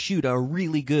 I'll shoot a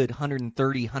really good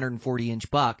 130, 140 inch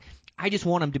buck. I just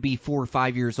want them to be 4 or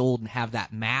 5 years old and have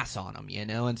that mass on them,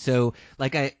 And so,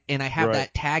 like, I have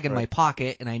that tag in my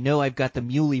pocket, and I know I've got the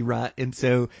muley rut, and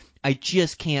so I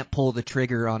just can't pull the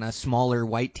trigger on a smaller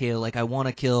whitetail. Like, I want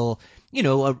to kill,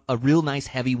 a real nice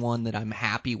heavy one that I'm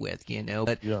happy with,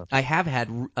 But I have had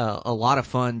a lot of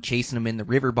fun chasing them in the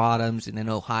river bottoms and in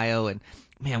Ohio, and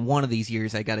man, one of these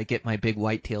years I got to get my big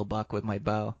whitetail buck with my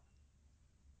bow.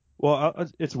 Well,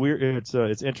 it's weird.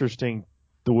 It's interesting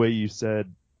the way you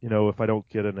said, if I don't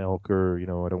get an elk, or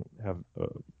I don't have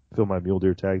fill my mule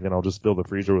deer tag, then I'll just fill the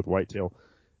freezer with whitetail.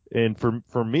 And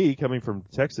for me, coming from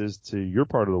Texas to your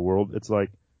part of the world, it's like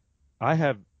I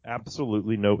have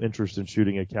absolutely no interest in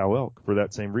shooting a cow elk for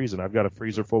that same reason. I've got a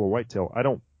freezer full of whitetail. I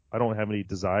don't have any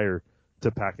desire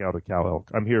to pack out a cow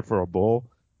elk. I'm here for a bull.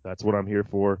 That's what I'm here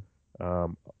for.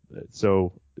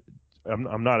 So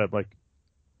I'm not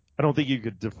I don't think you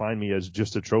could define me as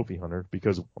just a trophy hunter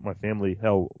because my family,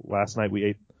 last night we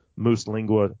ate moose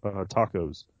lingua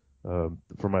tacos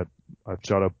I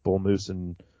shot a bull moose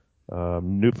in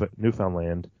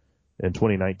Newfoundland in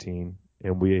 2019,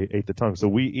 and we ate the tongue. So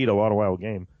we eat a lot of wild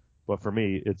game, but for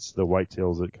me, it's the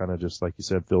whitetails that kind of just, like you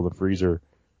said, fill the freezer,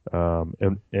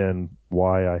 and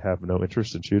why I have no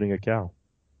interest in shooting a cow.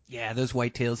 Yeah, those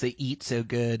whitetails, they eat so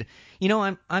good.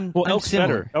 I'm Elk's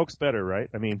similar. better. Elk's better, right?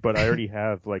 I mean, but I already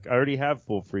have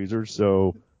full freezers,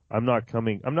 so I'm not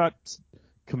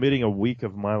committing a week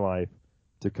of my life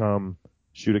to come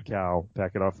shoot a cow,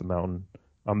 pack it off the mountain.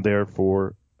 I'm there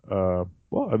for,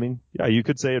 you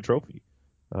could say a trophy.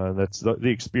 That's the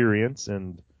experience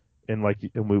and like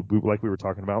we were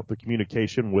talking about, the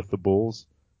communication with the bulls.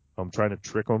 I'm trying to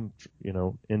trick them,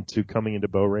 into coming into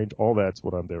bow range. All that's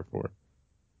what I'm there for.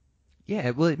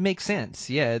 Yeah, well, it makes sense.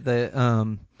 Yeah,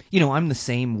 I'm the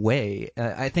same way.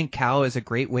 I think cow is a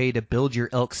great way to build your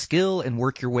elk skill and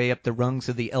work your way up the rungs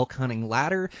of the elk hunting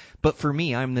ladder. But for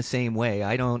me, I'm the same way.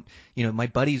 I don't, my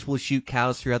buddies will shoot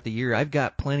cows throughout the year. I've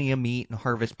got plenty of meat and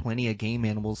harvest plenty of game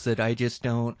animals that I just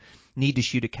don't need to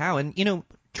shoot a cow. And,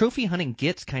 trophy hunting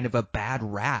gets kind of a bad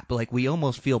rap. Like, we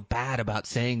almost feel bad about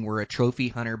saying we're a trophy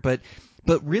hunter, but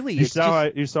really, you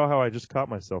saw how I just caught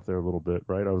myself there a little bit,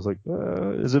 right? I was like,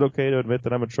 is it okay to admit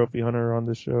that I'm a trophy hunter on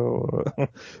this show?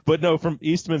 But no, from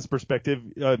Eastman's perspective,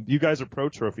 you guys are pro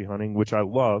trophy hunting, which I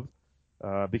love,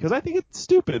 because I think it's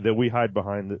stupid that we hide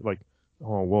behind it. Like,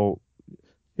 oh, well,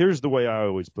 here's the way I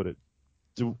always put it.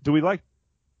 Do we like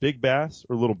big bass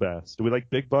or little bass? Do we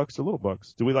like big bucks or little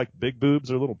bucks? Do we like big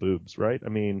boobs or little boobs, right? I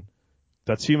mean,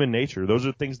 that's human nature. Those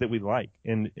are things that we like.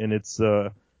 And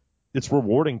it's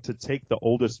rewarding to take the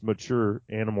oldest mature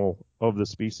animal of the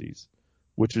species,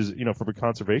 which is, from a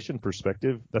conservation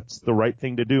perspective, that's the right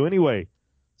thing to do anyway.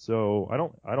 So I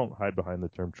don't hide behind the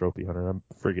term trophy hunter.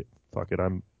 Fuck it.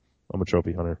 I'm a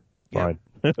trophy hunter. Fine.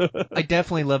 I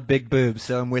definitely love big boobs,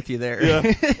 so I'm with you there. Yeah.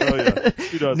 Oh yeah.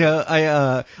 Who doesn't?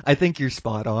 No, I think you're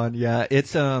spot on. Yeah.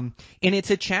 It's and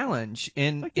it's a challenge,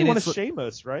 and like you want to shame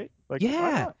us, right? Like,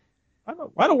 yeah. I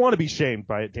don't want to be shamed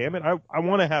by it, damn it. I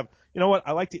want to have, what?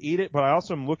 I like to eat it, but I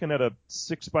also am looking at a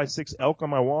 6x6 elk on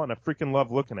my wall, and I freaking love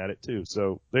looking at it too.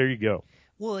 So there you go.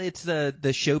 Well, it's the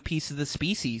showpiece of the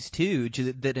species too,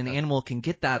 that an animal can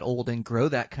get that old and grow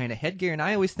that kind of headgear. And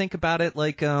I always think about it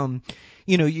like,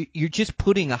 you're just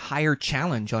putting a higher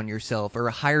challenge on yourself or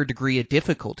a higher degree of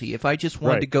difficulty. If I just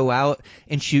wanted to go out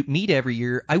and shoot meat every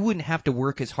year, I wouldn't have to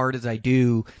work as hard as I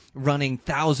do running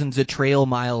thousands of trail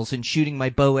miles and shooting my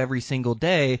bow every single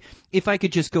day. If I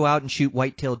could just go out and shoot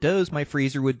white-tailed does, my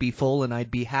freezer would be full and I'd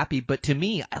be happy. But to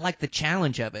me, I like the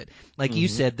challenge of it. Like you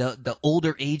said, the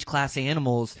older age class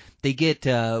animals, they get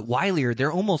wilier.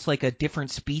 They're almost like a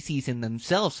different species in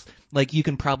themselves. Like you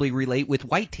can probably relate with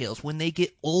whitetails. When they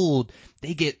get old,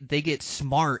 they get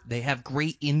smart. They have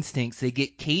great instincts. They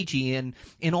get cagey, and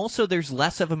also there's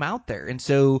less of them out there. And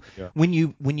so when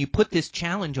you put this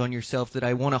challenge on yourself that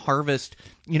I want to harvest,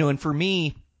 and for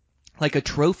me, like a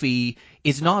trophy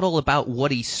is not all about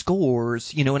what he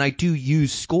scores, and I do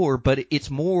use score, but it's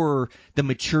more the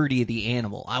maturity of the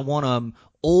animal. I want him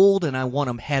old and I want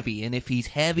him heavy. And if he's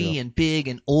heavy and big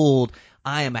and old,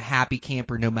 I am a happy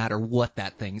camper no matter what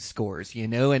that thing scores,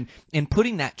 and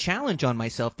putting that challenge on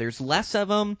myself, there's less of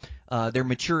them. They're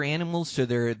mature animals, so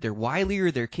they're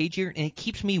wilier, they're cagier, and it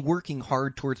keeps me working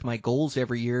hard towards my goals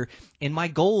every year. And my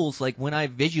goals, like when I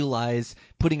visualize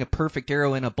putting a perfect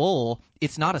arrow in a bull,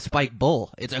 it's not a spiked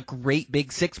bull. It's a great big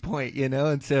 6-point,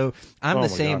 and so I'm the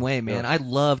same way, man. I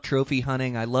love trophy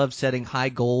hunting. I love setting high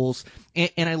goals,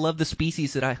 and I love the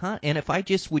species that I hunt. And if I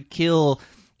just would kill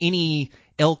any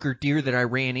elk or deer that I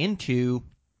ran into,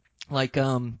 like,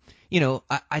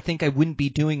 I think I wouldn't be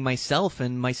doing myself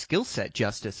and my skill set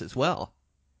justice as well.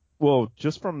 Well,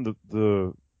 just from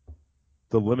the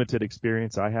limited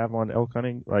experience I have on elk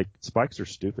hunting, like spikes are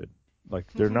stupid.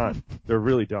 Like they're not, they're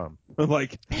really dumb.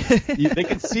 Like they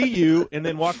can see you and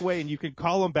then walk away and you can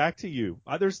call them back to you.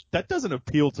 That doesn't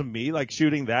appeal to me, like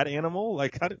shooting that animal.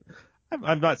 Like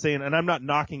I'm not saying, and I'm not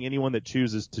knocking anyone that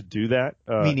chooses to do that.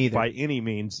 Me neither. By any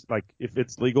means. Like if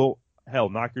it's legal, hell,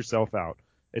 knock yourself out.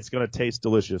 It's going to taste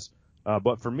delicious.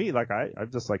 But for me, like I'm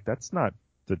just like, that's not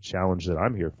the challenge that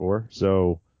I'm here for.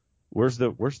 So where's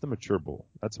the mature bull?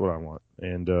 That's what I want.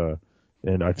 And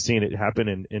I've seen it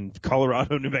happen in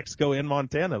Colorado, New Mexico, and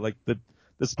Montana. Like the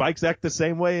spikes act the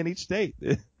same way in each state.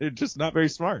 They're just not very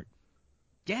smart.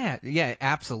 Yeah,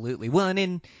 absolutely. Well,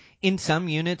 and in some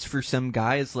units for some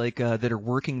guys like that are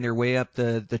working their way up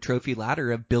the trophy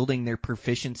ladder of building their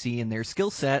proficiency and their skill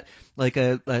set, like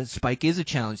a spike is a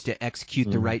challenge to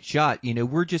execute the right shot. You know,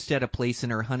 we're just at a place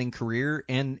in our hunting career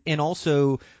and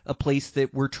also a place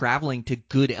that we're traveling to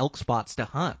good elk spots to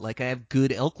hunt. Like I have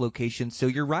good elk locations, so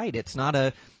you're right. It's not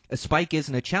a spike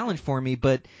isn't a challenge for me,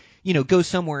 but you know, go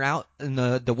somewhere out in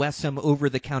the west, some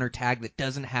over-the-counter tag that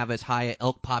doesn't have as high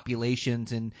elk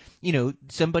populations, and, you know,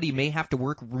 somebody may have to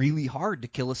work really hard to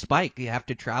kill a spike. You have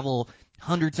to travel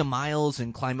hundreds of miles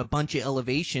and climb a bunch of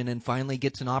elevation and finally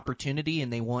gets an opportunity,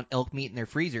 and they want elk meat in their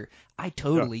freezer. I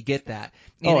totally get that.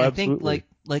 And I think,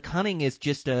 like hunting is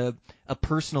just a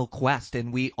personal quest,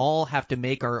 and we all have to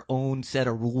make our own set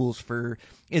of rules for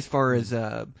as far as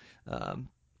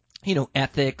you know,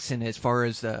 ethics and as far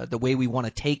as the way we want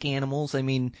to take animals. I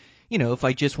mean, you know, if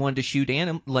I just wanted to shoot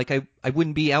like I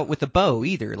wouldn't be out with a bow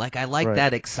either. Like I like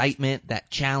that excitement,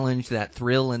 that challenge, that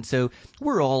thrill, and so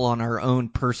we're all on our own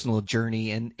personal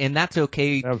journey, and that's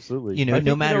okay. Absolutely. You know,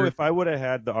 no matter. You know, if I would have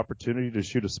had the opportunity to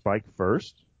shoot a spike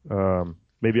first,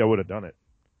 maybe I would have done it.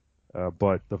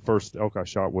 But the first elk I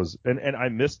shot was, and I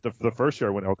missed the first year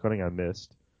I went elk hunting. I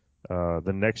missed.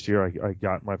 The next year I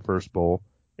got my first bull.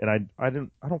 And I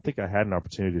don't think I had an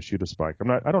opportunity to shoot a spike.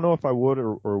 I don't know if I would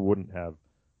or wouldn't have,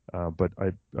 but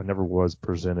I never was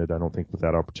presented, I don't think, with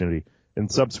that opportunity. In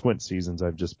subsequent seasons,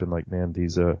 I've just been like, man,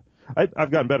 I've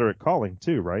gotten better at calling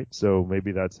too, right? So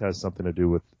maybe that has something to do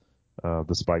with,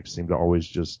 the spikes seem to always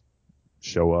just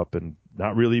show up and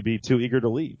not really be too eager to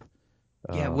leave.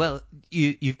 Yeah, well,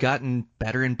 you've gotten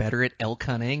better and better at elk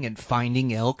hunting and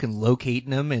finding elk and locating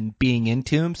them and being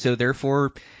into them. So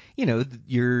therefore, you know,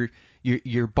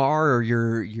 your bar or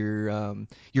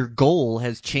your goal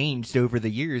has changed over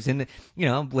the years. And you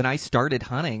know, when I started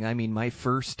hunting, I mean, my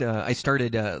first I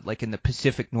started like in the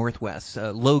Pacific Northwest,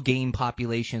 low game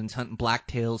populations, hunting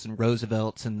blacktails and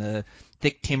Roosevelts and the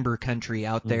thick timber country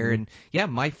out there. And yeah,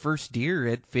 my first deer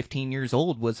at 15 years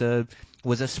old was a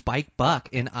spike buck,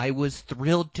 and I was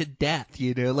thrilled to death.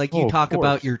 You know, like you talk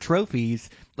about your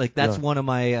trophies, like that's one of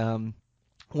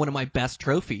my best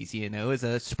trophies, you know, is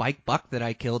a spike buck that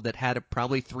I killed that had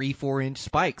probably 3-4 inch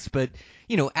spikes. But,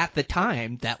 you know, at the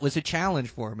time, that was a challenge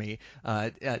for me.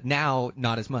 Now,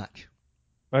 not as much.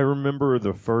 I remember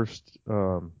the first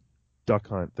duck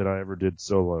hunt that I ever did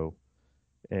solo.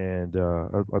 And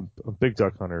I'm a big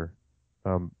duck hunter.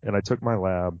 And I took my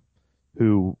lab,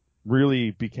 who really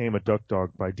became a duck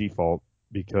dog by default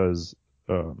because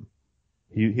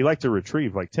he liked to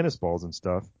retrieve like tennis balls and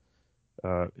stuff.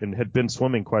 And had been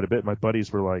swimming quite a bit. My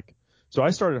buddies were like, so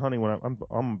I started hunting when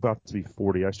I'm about to be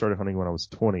 40. I started hunting when I was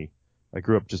 20. I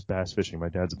grew up just bass fishing. My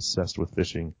dad's obsessed with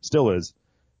fishing, still is.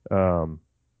 But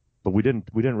we didn't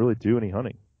really do any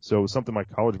hunting. So it was something my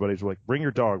college buddies were like, bring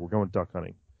your dog. We're going duck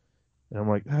hunting. And I'm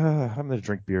like, I'm going to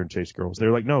drink beer and chase girls.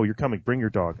 They're like, no, you're coming. Bring your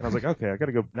dog. And I was like, okay, I got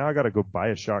to go buy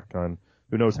a shotgun.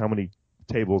 Who knows how many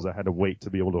tables I had to wait to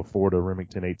be able to afford a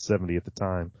Remington 870 at the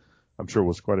time. I'm sure it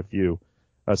was quite a few.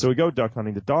 So we go duck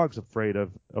hunting. The dog's afraid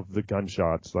of the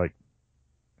gunshots. Like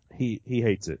he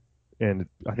hates it. And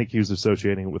I think he was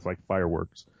associating it with like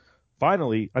fireworks.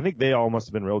 Finally, I think they all must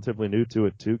have been relatively new to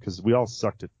it too, because we all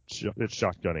sucked at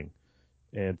shotgunning.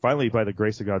 And finally, by the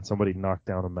grace of God, somebody knocked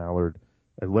down a mallard.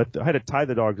 I had to tie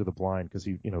the dog to the blind because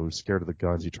he, you know, was scared of the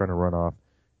guns. He's trying to run off.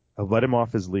 I let him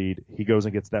off his lead. He goes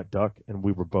and gets that duck, and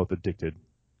we were both addicted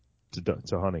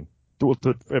to hunting.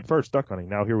 At first duck hunting.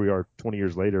 Now here we are 20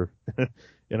 years later,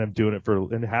 and I'm doing it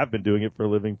and have been doing it for a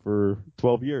living for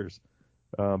 12 years.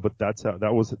 But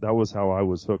that was how I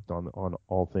was hooked on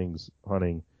all things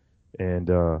hunting. And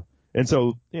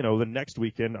so, you know, the next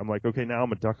weekend I'm like, okay, now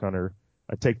I'm a duck hunter.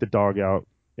 I take the dog out,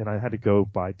 and I had to go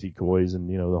buy decoys and,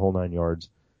 you know, the whole 9 yards.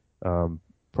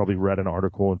 Probably read an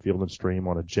article in Field and Stream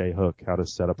on a J-hook, how to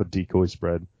set up a decoy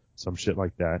spread, some shit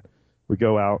like that. We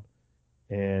go out,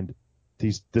 and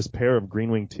this pair of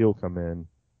green-winged teal come in,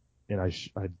 and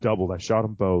I doubled. I shot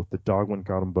them both. The dog one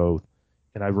got them both.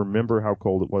 And I remember how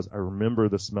cold it was. I remember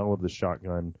the smell of the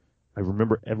shotgun. I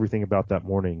remember everything about that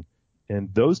morning.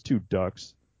 And those two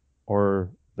ducks they're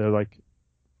like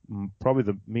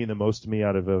probably mean the most to me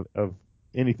out of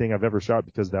anything I've ever shot,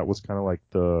 because that was kind of like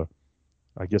the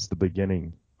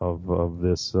beginning of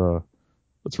this.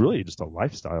 It's really just a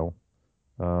lifestyle.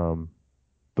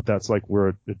 But that's like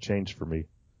where it changed for me.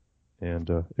 And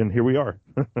here we are.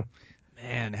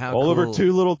 Man, how all cool. over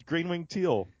two little green-winged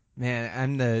teal. Man,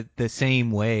 I'm the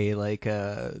same way. Like,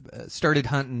 started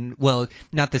hunting. Well,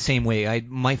 not the same way.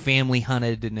 My family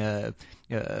hunted, and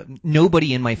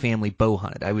nobody in my family bow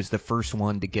hunted. I was the first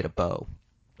one to get a bow.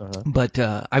 But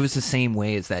I was the same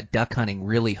way as that. Duck hunting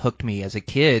really hooked me as a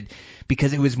kid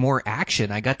because it was more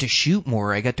action. I got to shoot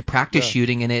more. I got to practice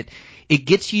shooting, and it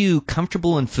gets you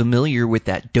comfortable and familiar with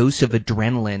that dose of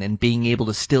adrenaline and being able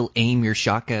to still aim your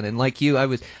shotgun. And like you, I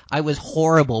was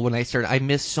horrible when I started. I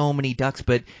missed so many ducks,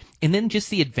 and then just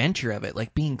the adventure of it,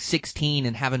 like being 16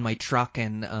 and having my truck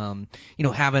and,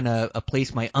 having a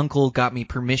place my uncle got me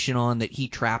permission on that he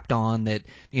trapped on that,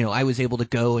 I was able to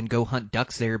go hunt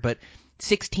ducks there. But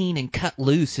 16 and cut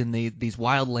loose in these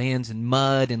wild lands and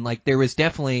mud, and like there was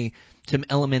definitely some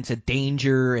elements of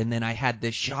danger, and then I had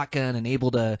this shotgun and able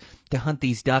to hunt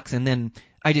these ducks, and then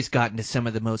I just got into some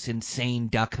of the most insane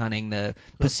duck hunting, the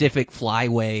Pacific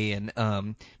Flyway,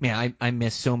 and man, I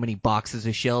missed so many boxes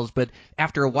of shells, but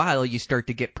after a while you start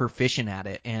to get proficient at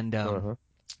it, and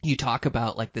you talk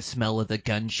about like the smell of the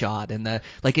gunshot and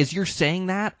as you're saying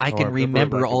that, I can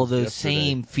remember all those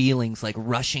same feelings like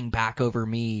rushing back over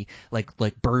me,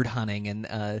 like bird hunting,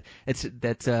 and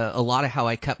that's a lot of how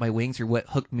I cut my wings or what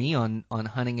hooked me on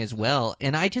hunting as well.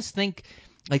 And I just think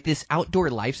like this outdoor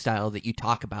lifestyle that you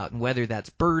talk about, and whether that's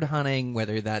bird hunting,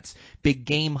 whether that's big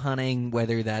game hunting,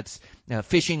 whether that's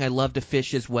fishing, I love to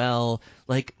fish as well.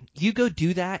 Like you go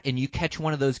do that and you catch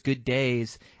one of those good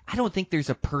days. I don't think there's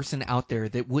a person out there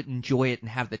that wouldn't enjoy it and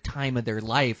have the time of their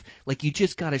life. Like you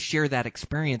just got to share that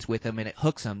experience with them, and it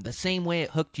hooks them the same way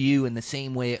it hooked you and the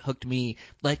same way it hooked me.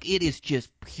 Like it is just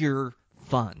pure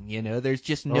fun. There's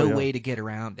just no way to get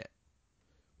around it.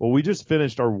 Well, we just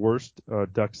finished our worst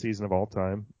duck season of all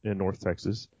time in North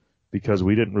Texas because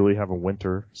we didn't really have a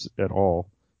winter at all.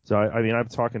 So, I mean, I'm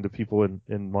talking to people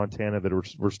in Montana that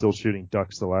were still shooting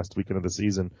ducks the last weekend of the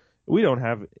season. We don't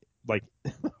have, like,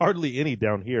 hardly any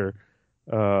down here.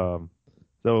 But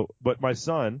my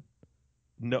son,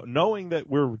 knowing that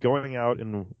we're going out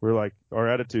and we're like, our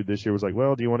attitude this year was like,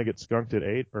 well, do you want to get skunked at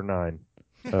 8 or 9?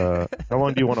 How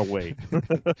long do you want to wait?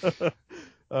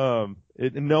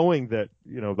 Knowing that,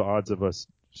 the odds of us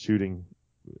shooting,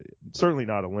 certainly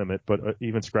not a limit, but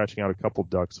even scratching out a couple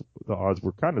ducks, the odds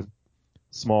were kind of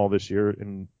small this year.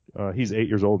 And he's 8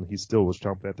 years old and he still was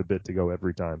chomping at the bit to go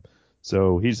every time.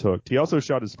 So he's hooked. He also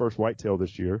shot his first whitetail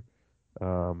this year,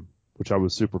 which I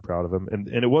was super proud of him. And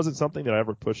it wasn't something that I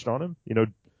ever pushed on him.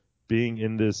 Being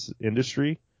in this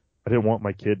industry, I didn't want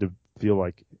my kid to feel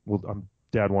like, well,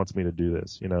 Dad wants me to do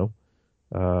this,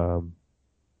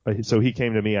 So he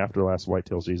came to me after the last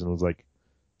whitetail season and was like,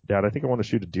 Dad, I think I want to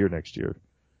shoot a deer next year.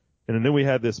 And then we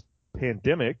had this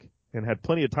pandemic and had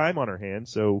plenty of time on our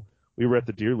hands. So we were at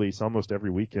the deer lease almost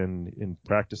every weekend in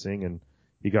practicing, and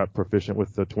he got proficient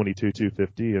with the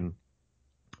 22-250 and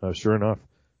sure enough,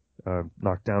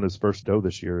 knocked down his first doe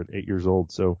this year at 8 years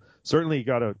old. So certainly he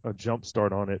got a jump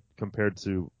start on it compared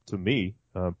to me,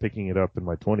 picking it up in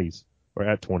my 20s or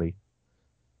at 20.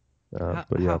 How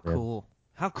cool.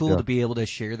 How cool to be able to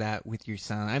share that with your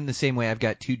son. I'm the same way. I've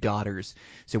got 2 daughters,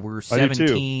 so we're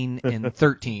 17 and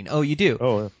 13. Oh, you do?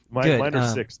 Oh, mine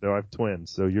are 6 though. I have twins,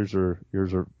 so yours are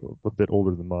a bit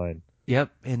older than mine.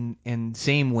 Yep, and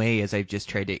same way as I've just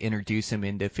tried to introduce him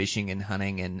into fishing and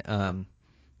hunting, and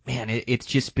man, it's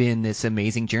just been this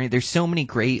amazing journey. There's so many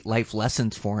great life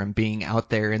lessons for him being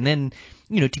out there, and then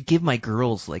to give my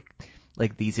girls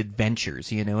like these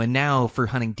adventures, and now for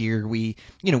hunting deer, we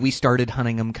started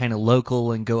hunting them kind of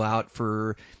local and go out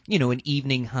for, an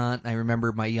evening hunt. I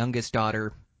remember my youngest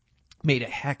daughter made a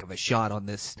heck of a shot on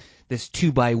this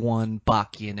 2x1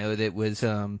 buck, that was,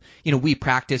 we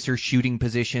practiced her shooting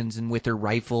positions and with her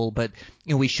rifle, but,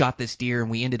 we shot this deer and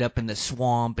we ended up in the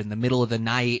swamp in the middle of the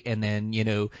night, and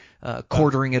then,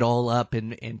 quartering it all up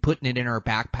and putting it in our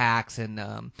backpacks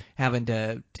and, having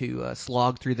to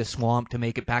slog through the swamp to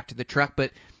make it back to the truck.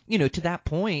 But, to that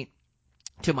point,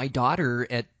 to my daughter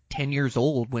at 10 years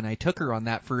old when I took her on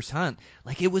that first hunt,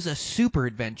 like it was a super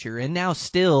adventure. And now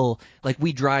still, like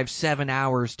we drive 7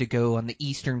 hours to go on the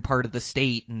eastern part of the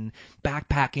state and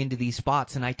backpack into these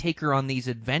spots, and I take her on these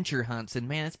adventure hunts, and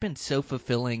man, it's been so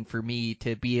fulfilling for me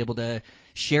to be able to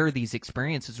share these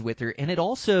experiences with her. And it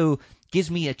also gives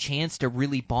me a chance to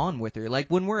really bond with her. Like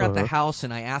when we're at the house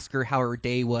and I ask her how her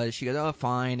day was, she goes, oh,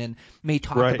 fine, and may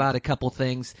talk about a couple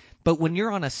things. But when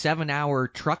you're on a 7-hour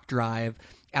truck drive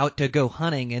out to go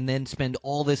hunting and then spend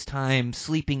all this time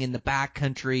sleeping in the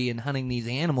backcountry and hunting these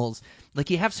animals, like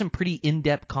you have some pretty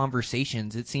in-depth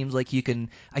conversations. It seems like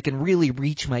I can really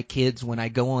reach my kids when I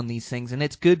go on these things, and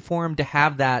it's good for them to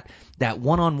have that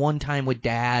one-on-one time with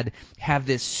Dad, have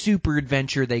this super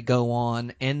adventure they go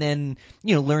on, and then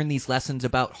learn these lessons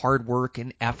about hard work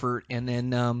and effort, and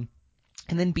then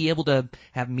and then be able to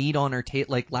have meat on our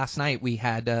table. Like last night, we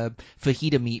had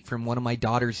fajita meat from one of my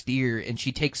daughter's deer, and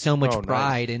she takes so much Oh,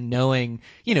 pride in knowing,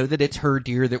 that it's her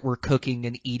deer that we're cooking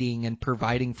and eating and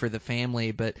providing for the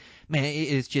family. But man, it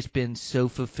has just been so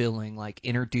fulfilling, like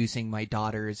introducing my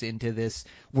daughters into this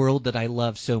world that I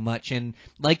love so much. And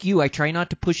like you, I try not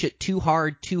to push it too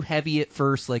hard, too heavy at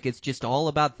first. Like it's just all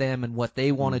about them and what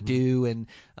they want to do and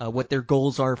what their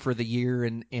goals are for the year.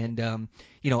 And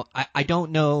I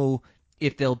don't know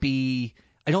if they'll be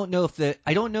I don't know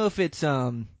if it's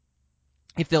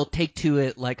if they'll take to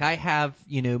it like I have,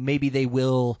 maybe they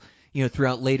will,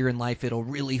 throughout later in life it'll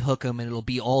really hook them and it'll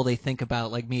be all they think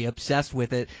about, like me, obsessed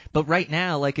with it. But right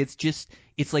now, like it's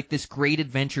like this great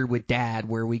adventure with Dad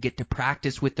where we get to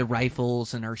practice with the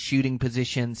rifles and our shooting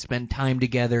positions, spend time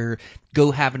together,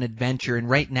 go have an adventure. And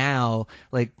right now,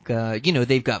 like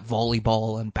they've got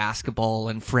volleyball and basketball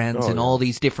and friends and all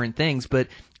these different things, but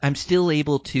I'm still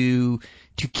able to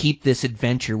keep this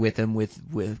adventure with them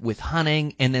with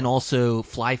hunting and then also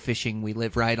fly fishing. We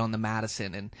live right on the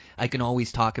Madison, and I can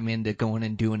always talk him into going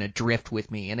and doing a drift with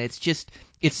me. And it's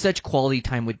such quality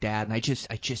time with Dad, and I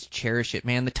just cherish it,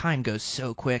 man. The time goes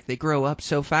so quick. They grow up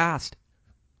so fast.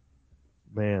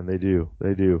 Man, they do.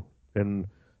 And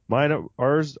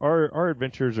our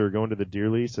adventures are going to the deer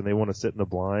lease, and they want to sit in the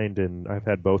blind. And I've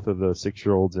had both of the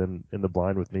 6-year-olds in the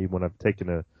blind with me when I've taken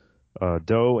a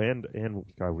doe and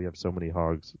God, we have so many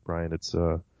hogs, Brian. It's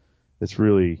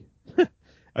really,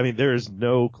 I mean, there is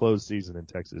no closed season in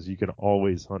Texas. You can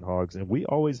always hunt hogs, and we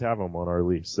always have them on our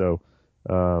lease. So,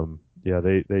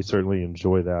 they certainly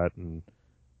enjoy that. And,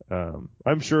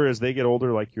 I'm sure as they get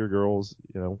older, like your girls,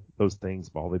 those things,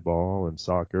 volleyball and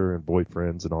soccer and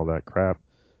boyfriends and all that crap,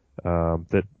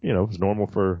 that, is normal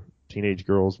for teenage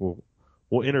girls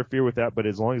will interfere with that. But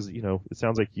as long as, it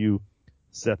sounds like you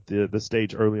set the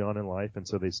stage early on in life, and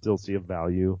so they still see a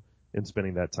value in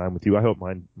spending that time with you. I hope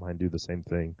mine do the same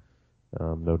thing,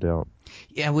 no doubt.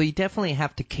 Yeah, well, you definitely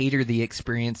have to cater the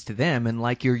experience to them. And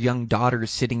like your young daughter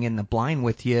sitting in the blind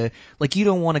with you, like you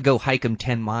don't want to go hike them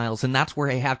 10 miles. And that's where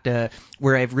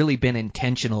I've really been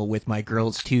intentional with my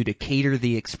girls too, to cater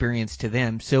the experience to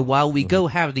them. So while we go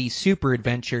have these super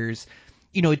adventures,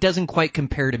 it doesn't quite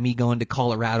compare to me going to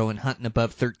Colorado and hunting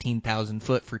above 13,000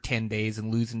 foot for 10 days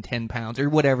and losing 10 pounds or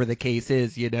whatever the case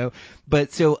is,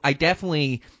 But so I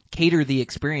definitely cater the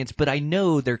experience, but I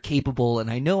know they're capable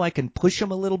and I know I can push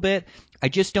them a little bit. I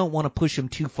just don't want to push them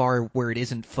too far where it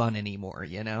isn't fun anymore,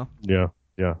 Yeah.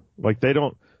 Like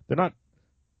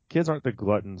kids aren't the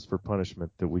gluttons for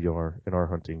punishment that we are in our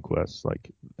hunting quests.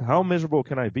 Like, how miserable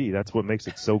can I be? That's what makes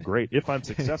it so great if I'm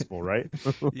successful, right?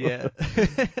 Yeah.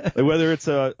 Like whether it's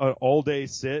an all-day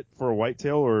sit for a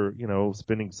whitetail or,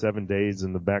 spending 7 days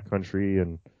in the backcountry.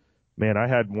 And, man, I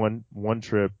had one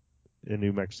trip in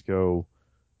New Mexico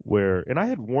and I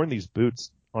had worn these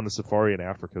boots on a safari in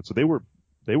Africa, so they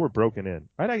were broken in.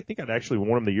 I think I'd actually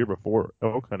worn them the year before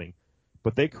elk hunting,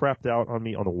 but they crapped out on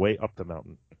me on the way up the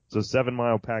mountain. So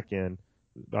 7-mile pack in,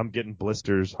 I'm getting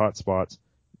blisters, hot spots.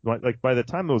 Like by the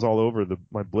time it was all over,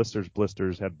 my blisters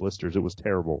had blisters. It was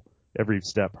terrible. Every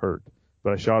step hurt.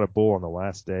 But I shot a bull on the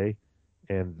last day,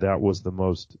 and that was the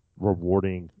most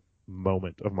rewarding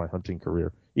moment of my hunting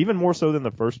career. Even more so than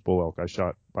the first bull elk I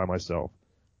shot by myself.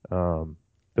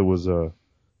 It was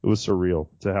surreal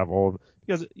to have all of,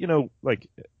 because like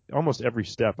almost every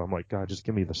step I'm like, God, just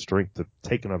give me the strength to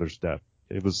take another step.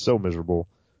 It was so miserable.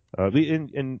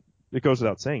 And it goes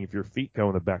without saying, if your feet go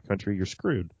in the backcountry, you're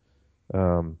screwed.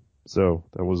 So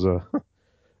that was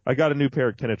I got a new pair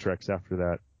of Kinetrex after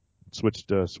that. Switched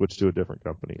to a different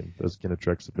company, and those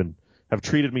Kinetrex have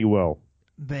treated me well.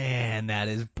 Man, that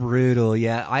is brutal.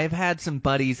 Yeah, I've had some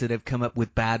buddies that have come up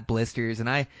with bad blisters, and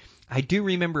I do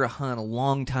remember a hunt a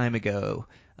long time ago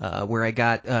where I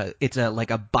got it's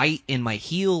like a bite in my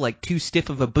heel, like too stiff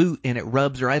of a boot, and it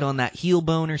rubs right on that heel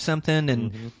bone or something.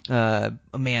 And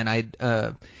man,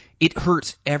 it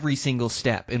hurts every single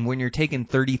step. And when you're taking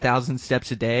 30,000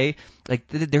 steps a day, like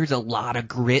there's a lot of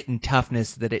grit and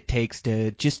toughness that it takes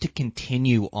to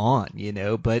continue on,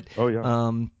 But oh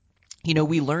yeah.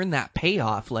 We learn that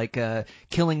payoff, like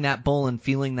killing that bull and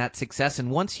feeling that success.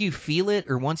 And once you feel it,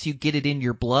 or once you get it in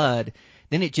your blood,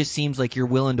 then it just seems like you're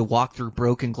willing to walk through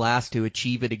broken glass to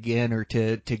achieve it again, or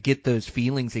to get those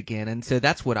feelings again. And so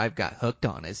that's what I've got hooked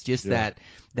on, is just that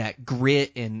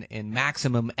grit and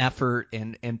maximum effort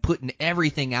and putting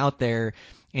everything out there.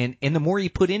 And the more you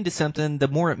put into something, the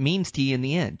more it means to you in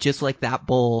the end. Just like that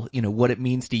bull, what it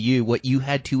means to you, what you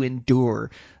had to endure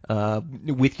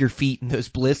with your feet and those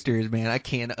blisters, man, I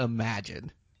can't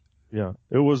imagine. Yeah,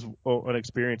 it was an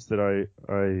experience that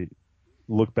I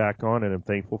look back on and am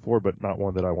thankful for, but not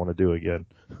one that I want to do again.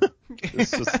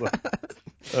 It's just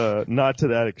like, not to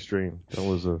that extreme. That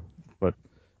was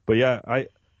but yeah, I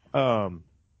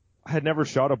had never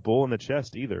shot a bull in the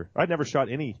chest either. I'd never shot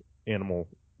any animal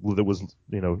that was,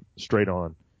 straight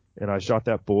on. And I shot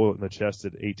that bull in the chest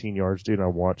at 18 yards, dude. And I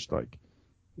watched, like,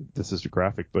 this is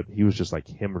graphic, but he was just like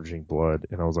hemorrhaging blood.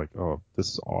 And I was like, oh, this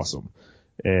is awesome.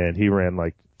 And he ran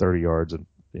like 30 yards and,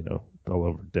 fell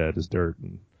over dead as dirt.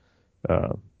 And,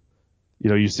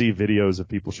 you see videos of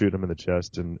people shooting him in the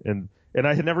chest and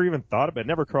I had never even thought of it. It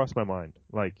never crossed my mind.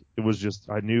 Like, it was just,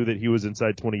 I knew that he was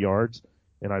inside 20 yards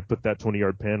and I put that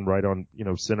 20-yard pin right on,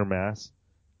 center mass.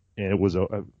 And it was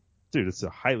dude, it's a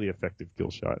highly effective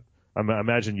kill shot. I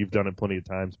imagine you've done it plenty of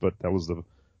times, but that was the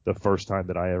first time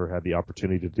that I ever had the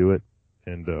opportunity to do it.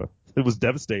 And, it was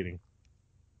devastating.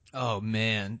 Oh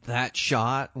man, that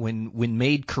shot, when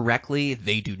made correctly,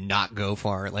 they do not go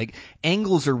far. Like,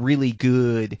 angles are really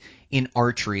good in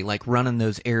archery, like running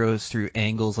those arrows through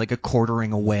angles, like a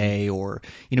quartering away, or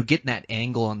getting that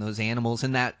angle on those animals.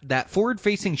 And that forward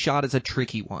facing shot is a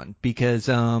tricky one because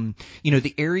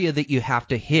the area that you have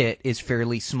to hit is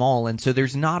fairly small, and so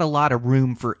there's not a lot of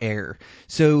room for error.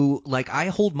 So like, I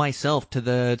hold myself to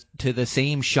the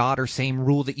same shot or same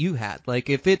rule that you had. Like,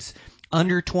 if it's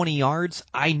under 20 yards,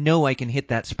 I know I can hit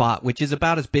that spot, which is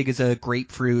about as big as a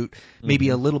grapefruit, maybe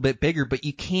a little bit bigger, but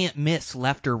you can't miss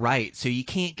left or right. So you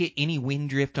can't get any wind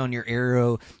drift on your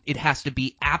arrow. It has to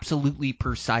be absolutely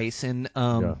precise. And,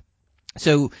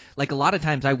 So, like, a lot of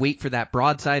times I wait for that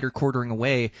broadside or quartering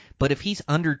away, but if he's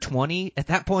under 20, at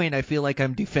that point I feel like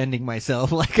I'm defending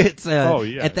myself. Like, it's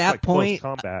at that like point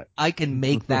close combat. I can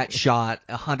make that shot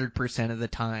 100% of the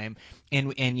time.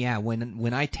 And yeah,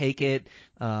 when I take it,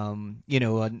 a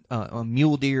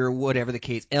mule deer or whatever the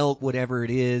case, elk, whatever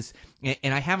it is,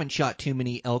 and I haven't shot too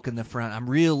many elk in the front. I'm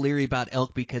real leery about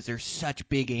elk because they're such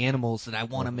big animals that I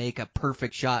want to make a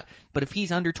perfect shot. But if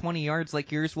he's under 20 yards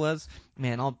like yours was,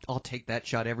 man, I'll take that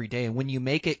shot every day. And when you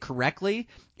make it correctly,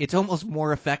 it's almost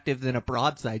more effective than a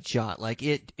broadside shot. Like,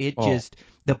 it just,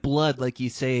 the blood, like you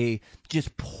say,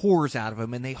 just pours out of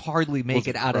them, and they hardly make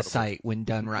it out of sight when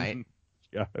done right.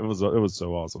 Yeah, it was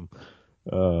so awesome.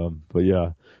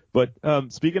 But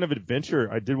speaking of adventure,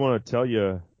 I did want to tell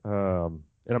you, and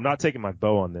I'm not taking my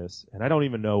bow on this, and I don't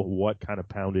even know what kind of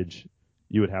poundage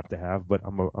you would have to have, but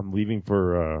I'm leaving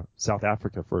for South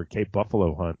Africa for a Cape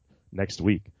Buffalo hunt next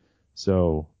week.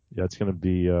 So yeah, it's going to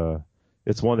be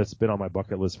it's one that's been on my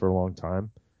bucket list for a long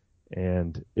time,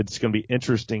 and it's going to be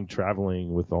interesting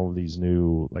traveling with all of these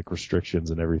new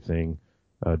restrictions and everything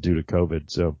due to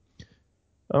COVID. So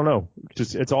I don't know.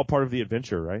 Just, it's all part of the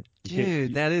adventure, right?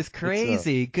 Dude, that is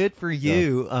crazy. Good for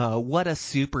you. Yeah. What a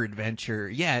super adventure.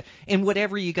 Yeah. And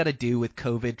whatever you got to do with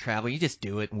COVID travel, you just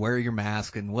do it and wear your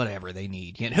mask and whatever they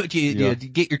need. You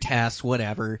get your tests,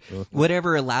 whatever.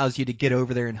 Whatever allows you to get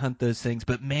over there and hunt those things.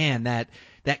 But man, that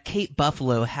Cape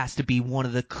Buffalo has to be one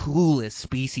of the coolest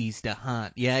species to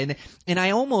hunt. Yeah, and I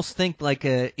almost think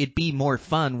it'd be more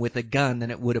fun with a gun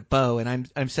than it would a bow. And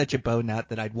I'm such a bow nut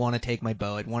that I'd want to take my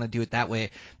bow. I'd want to do it that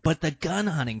way. But the gun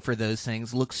hunting for those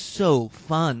things looks so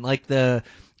fun. Like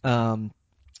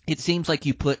it seems like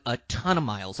you put a ton of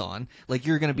miles on. Like,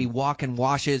 you're going to be walking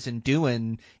washes and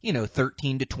doing,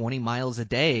 13 to 20 miles a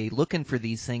day looking for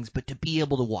these things. But to be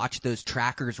able to watch those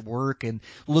trackers work and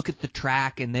look at the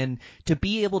track, and then to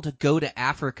be able to go to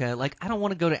Africa, like, I don't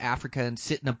want to go to Africa and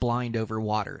sit in a blind over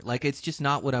water. Like, it's just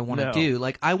not what I want to do.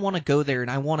 Like, I want to go there and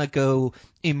I want to go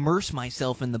immerse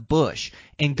myself in the bush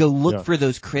and go look for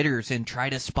those critters and try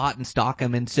to spot and stalk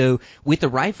them. And so with a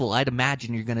rifle, I'd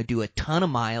imagine you're going to do a ton of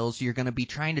miles. You're going to be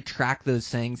trying to track those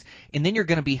things, and then you're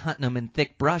going to be hunting them in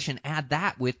thick brush, and add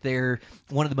that with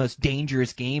one of the most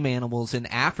dangerous game animals in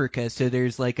Africa. So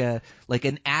there's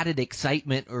an added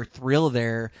excitement or thrill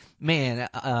there. Man,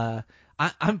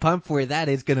 I'm pumped for it. That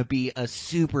is going to be a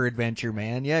super adventure,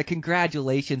 man. Yeah,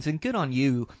 congratulations, and good on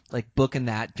you, booking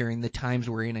that during the times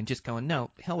we're in and just going,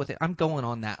 no, hell with it. I'm going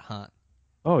on that hunt.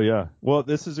 Oh, yeah. Well,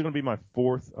 this is going to be my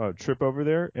fourth trip over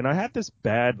there, and I had this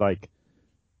bad,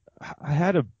 I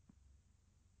had it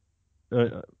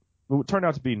turned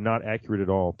out to be not accurate at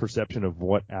all perception of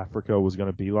what Africa was going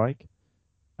to be like.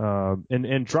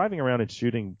 And driving around and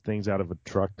shooting things out of a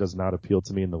truck does not appeal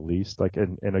to me in the least.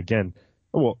 And again,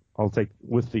 well, I'll take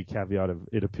with the caveat of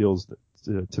it appeals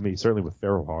to me, certainly with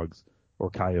feral hogs or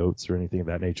coyotes or anything of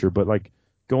that nature. But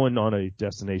going on a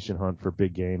destination hunt for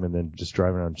big game and then just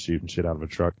driving around and shooting shit out of a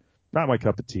truck, not my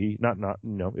cup of tea. Not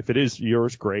if it is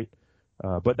yours, great.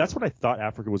 But that's what I thought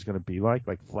Africa was going to be like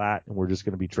flat, and we're just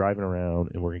going to be driving around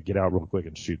and we're going to get out real quick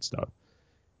and shoot stuff.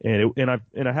 And I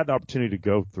had the opportunity to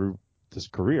go through this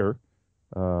career,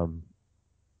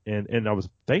 and I was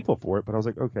thankful for it, but I was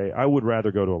like, okay, I would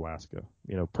rather go to Alaska.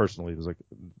 Personally, it was like,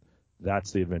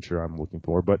 that's the adventure I'm looking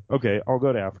for. But okay, I'll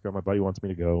go to Africa. My buddy wants me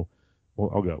to go.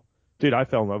 Well, I'll go. Dude, I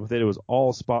fell in love with it. It was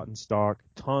all spot and stock,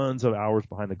 tons of hours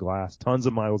behind the glass, tons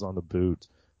of miles on the boots,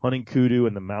 hunting kudu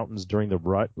in the mountains during the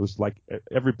rut. It was like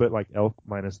every bit like elk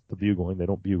minus the bugling. They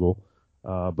don't bugle.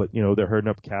 But they're herding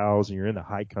up cows and you're in the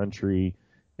high country.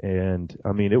 And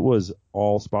I mean, it was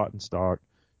all spot and stock,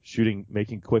 shooting,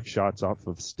 making quick shots off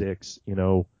of sticks,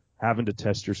 having to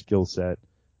test your skill set.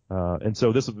 And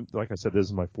so this is, like I said, this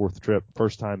is my fourth trip,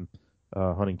 first time,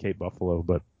 hunting Cape Buffalo,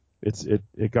 but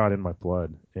it got in my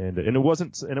blood, and it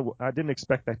wasn't, I didn't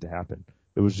expect that to happen.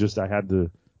 It was just, I had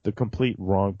the complete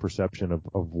wrong perception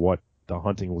of what the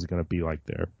hunting was going to be like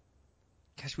there.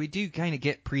 Gosh, we do kind of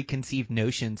get preconceived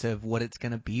notions of what it's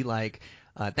going to be like.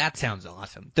 That sounds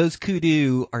awesome. Those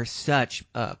kudu are such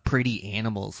pretty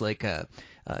animals, like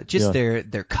just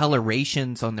their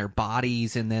colorations on their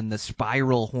bodies, and then the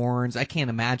spiral horns. I can't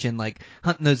imagine like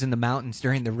hunting those in the mountains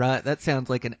during the rut. That sounds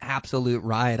like an absolute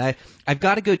riot. I've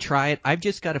got to go try it. I've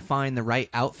just got to find the right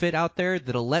outfit out there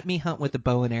that'll let me hunt with a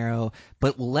bow and arrow,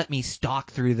 but will let me stalk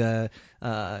through the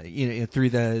through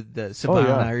the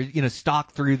savannah, or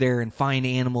stalk through there and find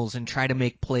animals and try to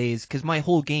make plays, because my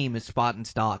whole game is spot and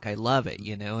stalk. I love it,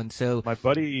 and so my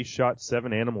buddy shot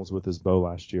 7 animals with his bow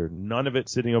last year. None of it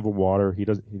sitting over water.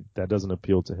 That doesn't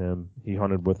appeal to him. He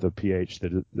hunted with a PH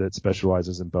that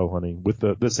specializes in bow hunting with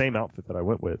the same outfit that I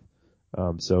went with.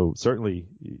 So certainly,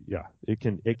 yeah, it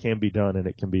can be done, and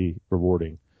it can be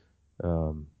rewarding.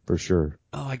 For sure.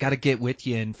 Oh, I got to get with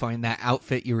you and find that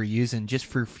outfit you were using just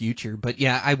for future. But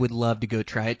yeah, I would love to go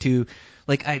try it too.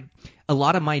 Like a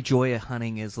lot of my joy of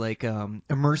hunting is like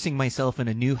immersing myself in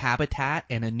a new habitat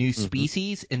and a new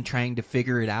species and trying to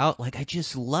figure it out. Like I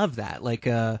just love that. Like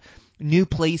new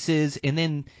places, and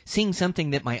then seeing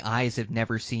something that my eyes have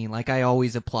never seen. Like I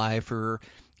always apply for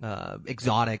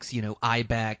exotics,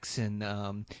 ibex, and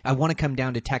I want to come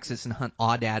down to Texas and hunt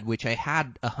aoudad, which I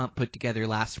had a hunt put together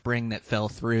last spring that fell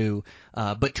through,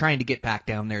 but trying to get back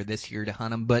down there this year to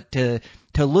hunt them. But to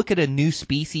look at a new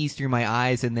species through my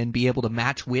eyes and then be able to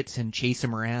match wits and chase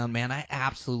them around, man, I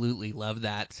absolutely love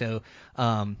that. So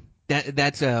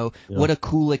that's what a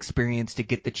cool experience to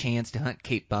get the chance to hunt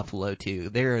Cape Buffalo too.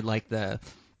 They're like the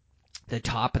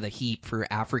top of the heap for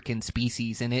African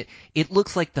species, and it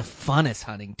looks like the funnest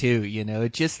hunting too.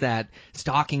 It's just that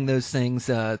stalking those things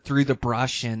through the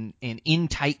brush and in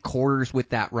tight quarters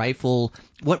with that rifle.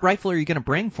 What rifle are you going to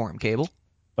bring for him, Cable?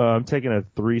 I'm taking a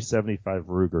 375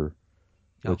 Ruger.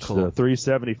 Which cool. The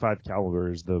 375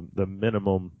 caliber is the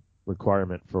minimum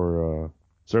requirement for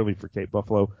certainly for Cape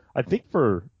Buffalo. I think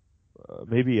for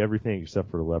maybe everything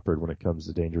except for the leopard when it comes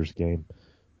to dangerous game.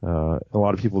 A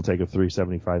lot of people take a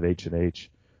 375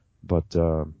 H&H, but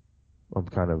I'm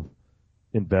kind of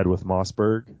in bed with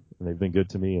Mossberg, and they've been good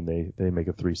to me, and they make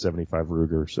a 375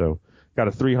 Ruger. So got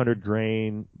a 300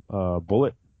 grain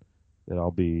bullet that I'll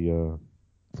be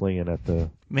flinging at the.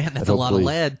 Man, that's a lot of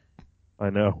lead. I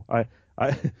know. I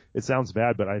it sounds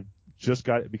bad, but I just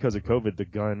got it because of COVID. The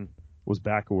gun was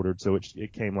back ordered, so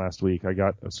it came last week. I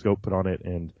got a scope put on it,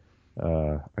 and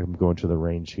I'm going to the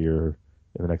range here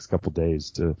in the next couple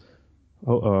days to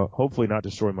hopefully not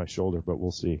destroy my shoulder, but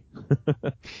we'll see.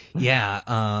 Yeah,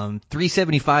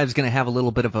 375 is going to have a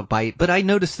little bit of a bite, but I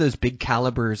noticed those big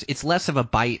calibers, it's less of a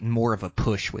bite and more of a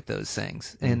push with those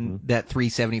things. And that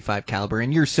 375 caliber,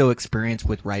 and you're so experienced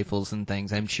with rifles and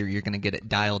things, I'm sure you're going to get it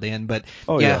dialed in. But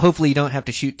hopefully you don't have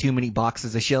to shoot too many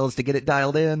boxes of shells to get it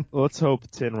dialed in. Let's hope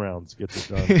 10 rounds gets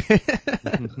it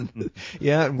done.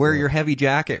 Yeah, and wear your heavy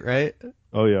jacket, right?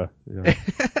 Oh, yeah.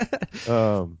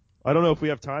 I don't know if we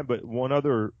have time, but one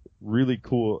other really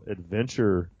cool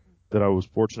adventure that I was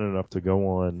fortunate enough to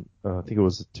go on, I think it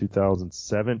was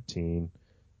 2017.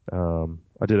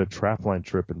 I did a trapline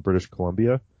trip in British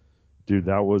Columbia. Dude,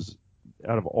 that was,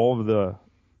 out of all of the,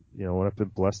 when I've been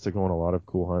blessed to go on a lot of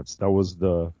cool hunts, that was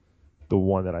the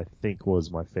one that I think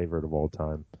was my favorite of all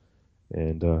time.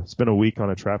 And spent a week on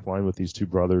a trapline with these two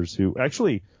brothers who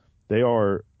actually, they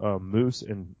are moose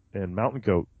and mountain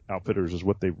goat outfitters is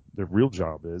what their real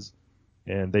job is.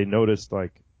 And they noticed,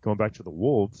 like, going back to the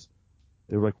wolves,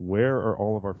 they were like, where are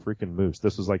all of our freaking moose?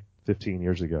 This was like 15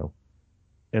 years ago.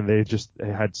 And they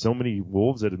had so many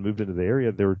wolves that had moved into the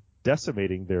area, they were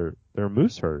decimating their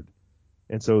moose herd.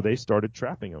 And so they started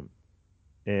trapping them.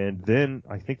 And then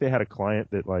I think they had a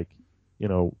client that, like,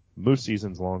 moose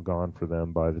season's long gone for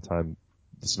them by the time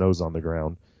the snow's on the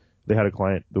ground. They had a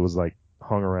client that was like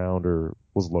hung around or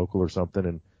was local or something,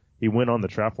 and he went on the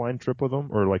trap line trip with them,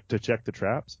 or like to check the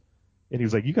traps. And he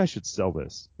was like, you guys should sell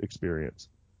this experience.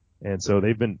 And so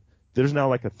they've been there's now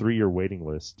like a 3-year waiting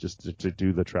list just to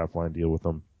do the trapline deal with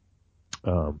them.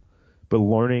 But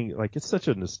learning, like, it's such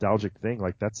a nostalgic thing.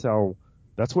 Like, that's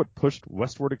what pushed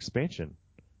westward expansion,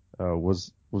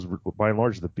 was by and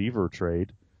large the beaver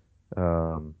trade.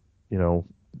 You know,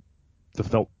 the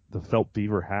felt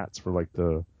beaver hats for like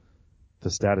the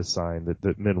status sign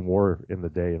that men wore in the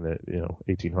day in the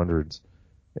 1800s.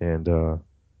 And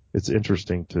it's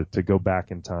interesting to go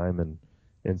back in time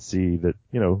and see that,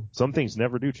 some things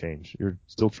never do change. You're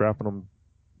still trapping them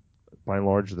by and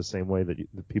large the same way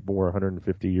that people were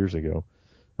 150 years ago.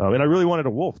 And I really wanted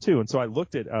a wolf too. And so I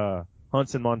looked at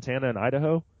hunts in Montana and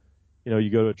Idaho. You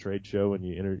go to a trade show and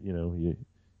you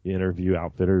interview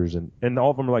outfitters, and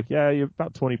all of them are like, yeah, you have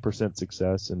about 20%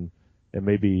 success, and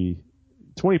maybe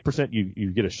 20%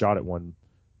 you get a shot at one,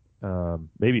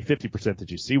 maybe 50%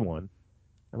 that you see one.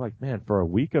 I'm like, man, for a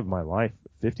week of my life,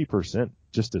 50%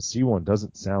 just to see one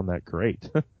doesn't sound that great.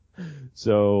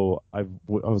 So I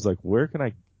was like, where can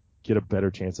I get a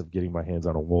better chance of getting my hands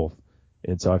on a wolf?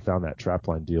 And so I found that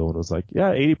trapline deal and was like,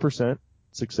 yeah, 80%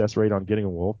 success rate on getting a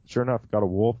wolf. Sure enough, got a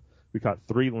wolf. We caught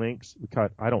 3 lynx.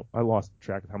 I lost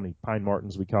track of how many pine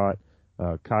martens we caught,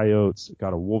 coyotes,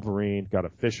 got a wolverine, got a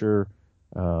fisher.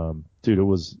 Dude, it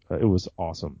was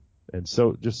awesome. And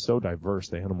so diverse,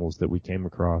 the animals that we came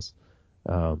across.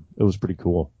 It was pretty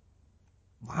cool.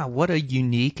 Wow, what a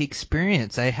unique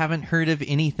experience. I haven't heard of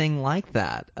anything like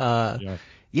that.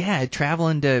 Yeah,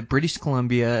 traveling to British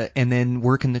Columbia and then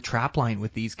working the trap line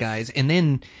with these guys, and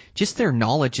then just their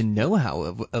knowledge and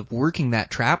know-how of working that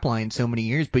trap line so many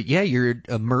years. But yeah, you're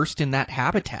immersed in that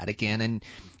habitat again,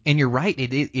 and you're right.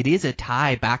 It is a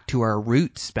tie back to our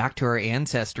roots, back to our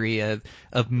ancestry of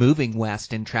moving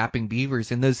west and trapping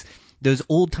beavers. And those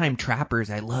old time trappers,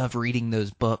 I love reading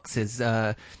those books.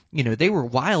 They were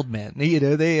wild men. They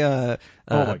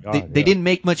didn't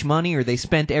make much money, or they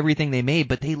spent everything they made,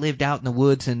 but they lived out in the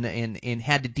woods and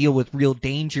had to deal with real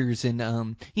dangers.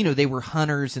 And they were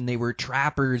hunters and they were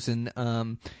trappers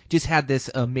and just had this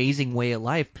amazing way of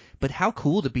life. But how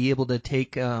cool to be able to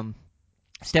take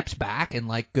steps back and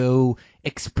like go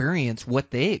experience what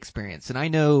they experienced. And I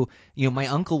know, my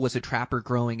uncle was a trapper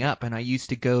growing up, and I used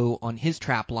to go on his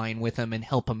trap line with him and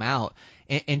help him out.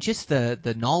 And just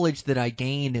the knowledge that I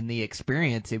gained and the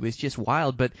experience, it was just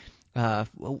wild. But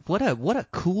what a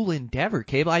cool endeavor,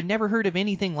 Cable. I'd never heard of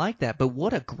anything like that, but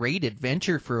what a great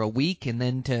adventure for a week, and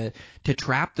then to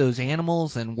trap those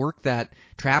animals and work that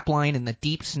trap line in the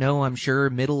deep snow, I'm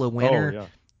sure, middle of winter. Oh, yeah.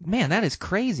 Man, that is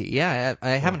crazy. Yeah, I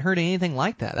haven't heard anything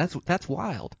like that. That's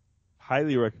wild.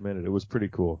 Highly recommended. It was pretty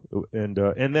cool. And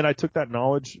then I took that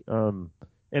knowledge, and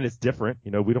it's different.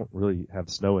 We don't really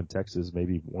have snow in Texas,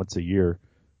 maybe once a year,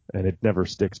 and it never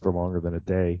sticks for longer than a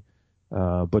day.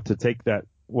 But to take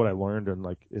what I learned, and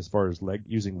like as far as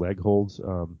using leg holds,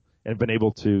 and been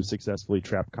able to successfully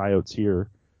trap coyotes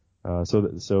here.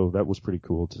 So that was pretty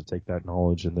cool to take that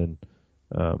knowledge and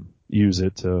then use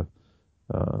it to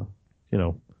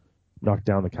knock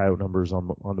down the coyote numbers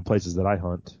on the places that I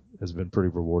hunt has been pretty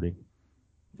rewarding.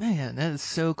 Man, that is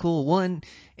so cool. One,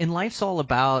 and life's all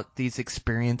about these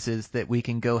experiences that we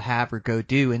can go have or go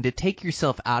do, and to take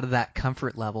yourself out of that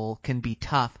comfort level can be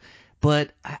tough.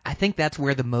 But I think that's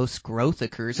where the most growth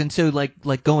occurs. And so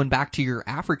like going back to your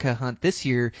Africa hunt this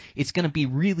year, it's going to be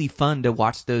really fun to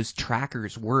watch those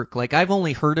trackers work. Like, I've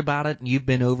only heard about it, and you've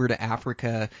been over to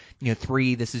Africa,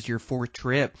 this is your 4th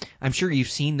trip. I'm sure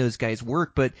you've seen those guys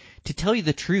work, but to tell you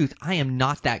the truth, I am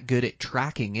not that good at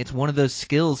tracking. It's one of those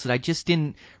skills that I just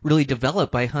didn't really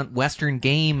develop. I hunt Western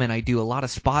game, and I do a lot of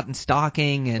spot and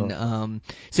stalking, and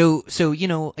so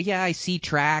yeah, I see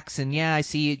tracks, and yeah, I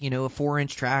see a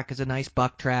 4-inch track is a nice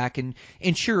buck track, and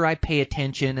sure, I pay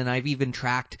attention, and I've even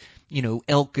tracked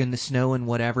elk in the snow and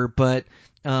whatever, but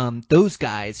those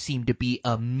guys seem to be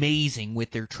amazing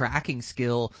with their tracking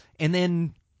skill. And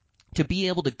then to be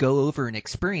able to go over and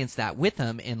experience that with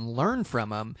them and learn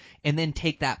from them, and then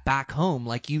take that back home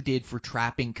like you did for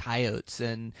trapping coyotes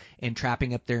and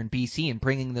trapping up there in BC and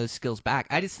bringing those skills back,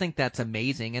 I just think that's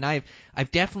amazing. And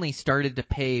I've definitely started to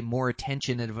pay more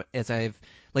attention as I've,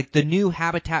 like, the new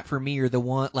habitat for me, or the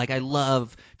one, like, I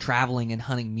love traveling and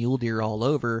hunting mule deer all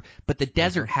over, but the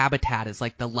desert habitat is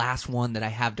like the last one that I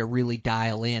have to really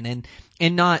dial in.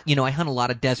 And not, I hunt a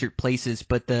lot of desert places,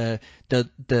 but the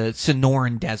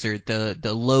Sonoran Desert,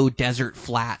 the low desert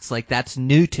flats, like, that's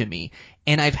new to me.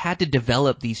 And I've had to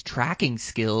develop these tracking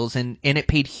skills, and it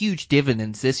paid huge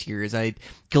dividends this year as I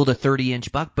killed a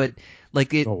 30-inch buck. But like,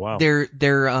 their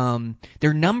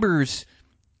numbers,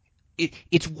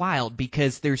 it's wild,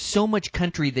 because there's so much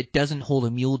country that doesn't hold a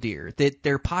mule deer, that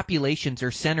their populations are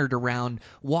centered around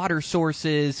water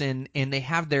sources, and they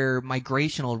have their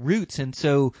migrational routes. And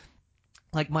so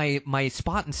like my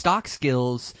spot and stock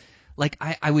skills, like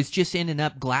I was just ending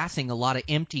up glassing a lot of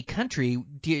empty country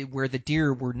where the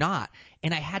deer were not,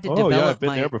 and I had to develop yeah, I've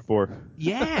been there before.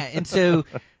 Yeah, and so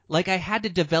like I had to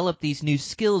develop these new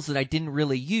skills that I didn't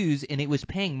really use, and it was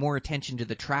paying more attention to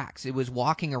the tracks. It was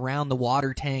walking around the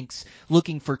water tanks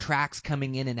looking for tracks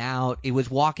coming in and out. It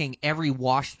was walking every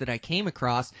wash that I came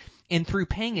across, and through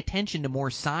paying attention to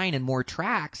more sign and more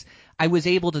tracks, I was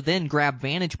able to then grab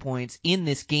vantage points in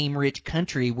this game-rich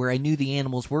country where I knew the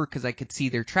animals were because I could see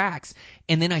their tracks,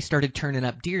 and then I started turning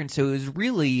up deer. And so it was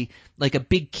really like a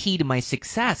big key to my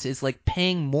success is like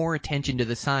paying more attention to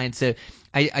the signs. So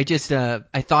I just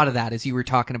I thought of that as you were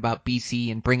talking about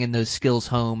BC and bringing those skills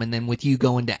home, and then with you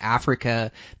going to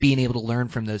Africa, being able to learn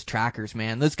from those trackers,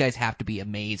 man, those guys have to be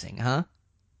amazing, huh?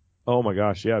 Oh my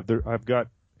gosh, yeah.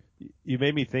 You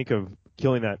made me think of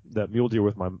killing that mule deer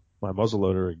with my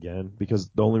muzzleloader again, because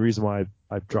the only reason why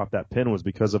I dropped that pin was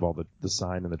because of all the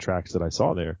sign and the tracks that I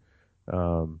saw there.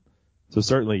 So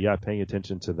certainly, yeah, paying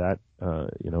attention to that,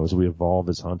 as we evolve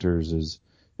as hunters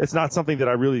it's not something that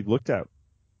I really looked at,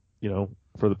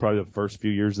 for probably the first few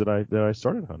years that I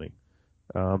started hunting.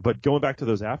 But going back to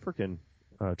those African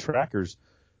trackers,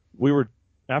 we were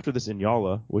after this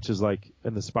Inyala, which is like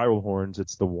in the spiral horns,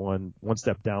 it's the one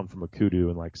step down from a kudu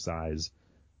in like size.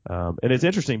 And it's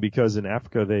interesting because in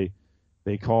Africa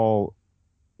they call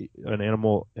an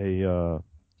animal a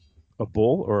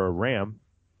bull or a ram,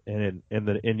 and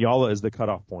the Inyala is the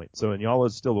cutoff point. So Inyala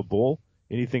is still a bull.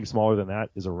 Anything smaller than that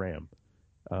is a ram.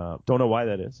 Don't know why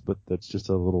that is, but that's just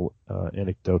a little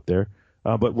anecdote there.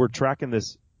 But we're tracking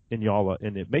this Inyala,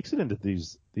 and it makes it into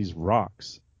these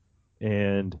rocks.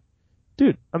 And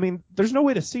dude, I mean, there's no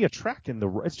way to see a track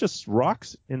it's just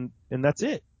rocks, and that's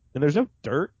it. And there's no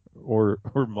dirt or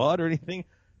mud or anything.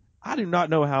 I do not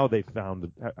know how they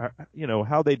found,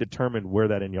 how they determined where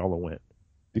that Inyala went,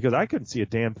 because I couldn't see a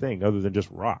damn thing other than just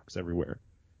rocks everywhere.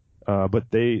 But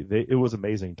it was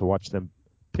amazing to watch them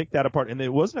pick that apart, and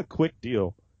it wasn't a quick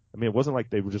deal. I mean, it wasn't like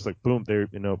they were just like boom,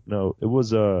 no, it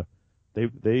was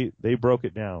they broke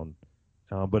it down,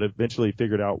 but eventually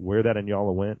figured out where that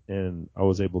Inyala went, and I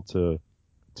was able to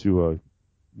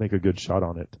make a good shot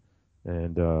on it,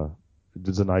 and it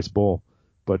was a nice bull.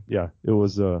 But yeah, it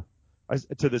was to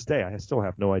this day I still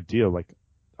have no idea. Like,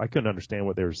 I couldn't understand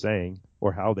what they were saying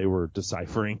or how they were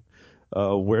deciphering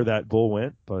where that bull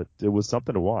went, but it was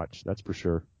something to watch, that's for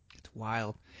sure. It's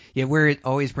wild. Yeah, where it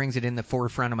always brings it in the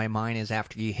forefront of my mind is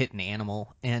after you hit an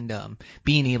animal, and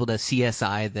being able to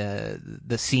CSI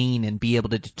the scene and be able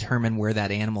to determine where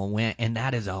that animal went, and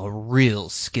that is a real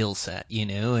skill set,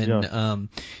 and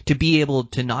to be able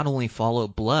to not only follow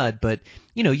blood, but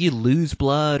you lose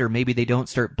blood, or maybe they don't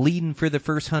start bleeding for the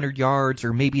first 100 yards,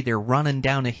 or maybe they're running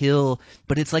down a hill,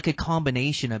 but it's like a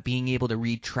combination of being able to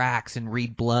read tracks and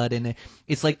read blood, and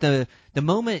it's like the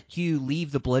moment you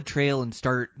leave the blood trail and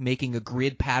start making a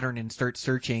grid pattern and start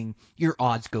searching, your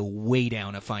odds go way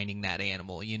down of finding that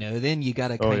animal, then you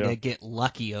gotta kind of get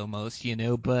lucky almost, and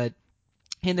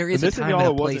there is a time and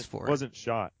a place for it. Wasn't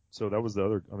shot, so that was the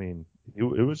other, I mean, it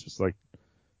was just like,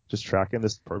 just tracking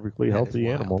this perfectly healthy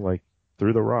animal, like,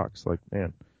 through the rocks. Like,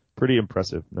 man, pretty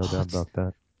impressive, no doubt about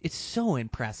that. It's so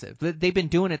impressive. They've been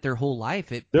doing it their whole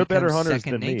life. They're better hunters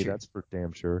than me, that's for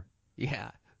damn sure.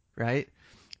 Yeah, right?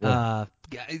 Yeah.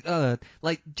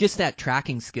 Like, just that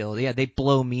tracking skill, yeah, they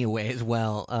blow me away as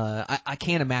well. I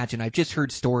can't imagine. I've just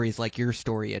heard stories like your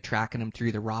story of tracking them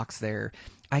through the rocks there.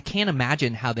 I can't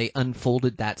imagine how they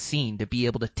unfolded that scene to be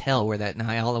able to tell where that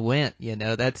Nyala went.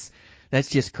 That's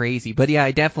just crazy. But yeah,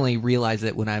 I definitely realize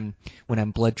that when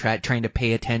I'm blood trying to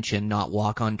pay attention, not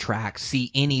walk on tracks, see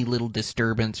any little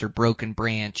disturbance or broken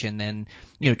branch, and then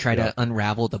try to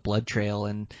unravel the blood trail.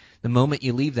 And the moment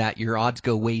you leave that, your odds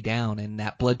go way down, and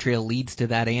that blood trail leads to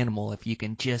that animal if you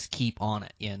can just keep on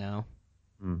it.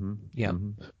 Mm-hmm. Yeah.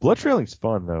 Mm-hmm. Blood trailing's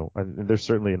fun though, and there's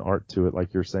certainly an art to it,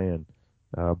 like you're saying.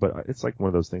 But it's like one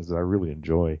of those things that I really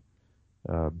enjoy,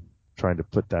 trying to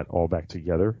put that all back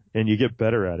together, and you get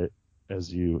better at it as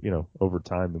you over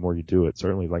time, the more you do it,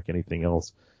 certainly like anything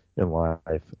else in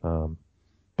life. But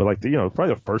like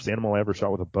probably the first animal I ever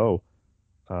shot with a bow,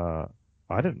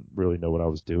 I didn't really know what I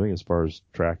was doing as far as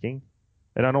tracking.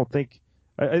 And I don't think,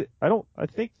 I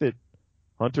think that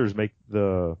hunters make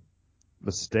the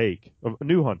mistake of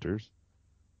new hunters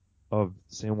of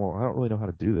saying, well, I don't really know how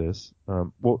to do this.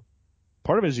 Well,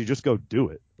 part of it is you just go do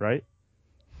it, right?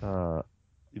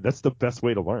 That's the best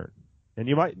way to learn. And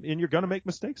you're going to make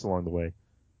mistakes along the way.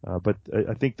 But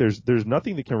I think there's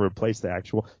nothing that can replace the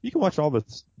actual. You can watch all the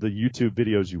YouTube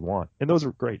videos you want, and those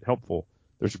are great, helpful.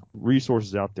 There's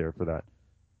resources out there for that.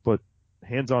 But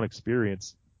hands-on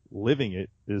experience, living it,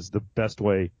 is the best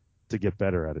way to get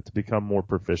better at it, to become more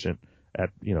proficient at,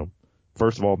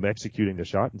 first of all, executing the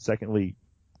shot, and secondly,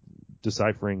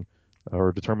 deciphering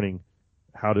or determining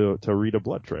how to read a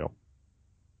blood trail.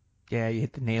 Yeah, you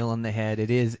hit the nail on the head.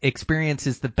 Experience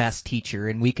is the best teacher,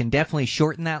 and we can definitely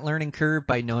shorten that learning curve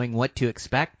by knowing what to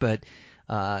expect, but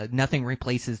nothing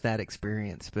replaces that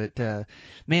experience. But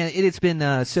man, it has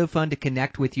been so fun to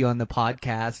connect with you on the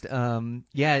podcast.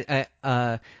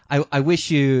 I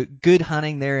wish you good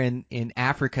hunting there in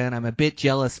Africa, and I'm a bit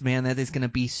jealous, man. That is going to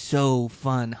be so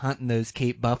fun hunting those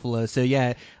Cape buffalo. So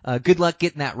yeah, good luck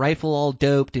getting that rifle all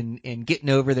doped and getting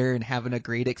over there and having a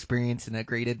great experience and a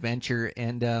great adventure.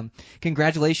 And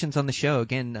congratulations on the show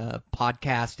again.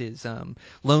 Podcast is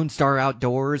Lone Star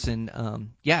Outdoors, and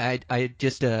I'm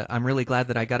really glad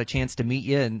that I got a chance to meet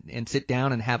you and sit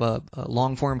down and have a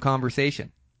long form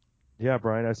conversation. Yeah,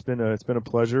 Brian, it's been a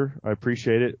pleasure. I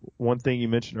appreciate it. One thing you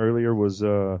mentioned earlier was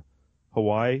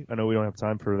Hawaii. I know we don't have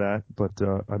time for that, but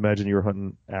I imagine you were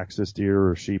hunting axis deer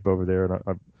or sheep over there.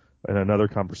 And in another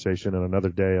conversation and another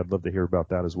day, I'd love to hear about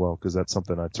that as well, because that's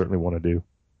something I'd certainly want to do.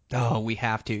 Oh, we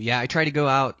have to. Yeah, I try to go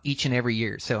out each and every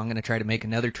year, so I'm going to try to make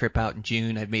another trip out in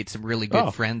June. I've made some really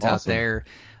good friends out there.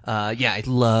 I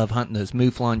love hunting those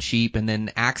mouflon sheep, and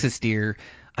then axis deer.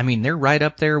 I mean, they're right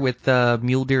up there with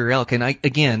mule deer or elk.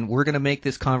 And we're going to make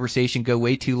this conversation go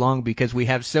way too long because we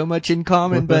have so much in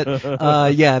common. But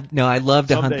I love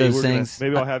to hunt those things.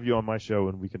 Maybe I'll have you on my show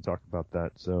and we can talk about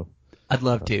that. So I'd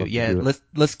love to.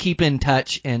 Let's keep in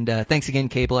touch. And thanks again,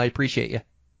 Cable. I appreciate you.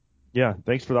 Yeah,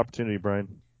 thanks for the opportunity,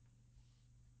 Brian.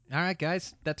 All right,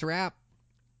 guys, that's a wrap.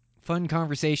 Fun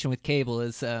conversation with Cable.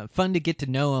 It's fun to get to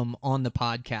know him on the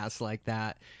podcast like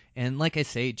that. And like I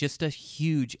say, just a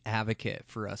huge advocate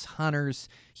for us hunters,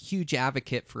 huge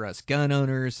advocate for us gun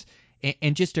owners,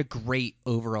 and just a great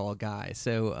overall guy.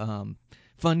 So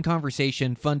fun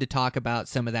conversation, fun to talk about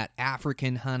some of that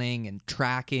African hunting and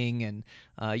tracking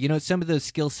and, some of those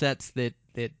skill sets that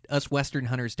us Western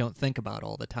hunters don't think about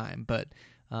all the time. But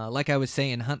like I was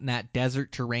saying, hunting that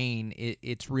desert terrain,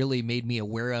 it's really made me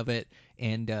aware of it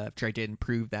and tried to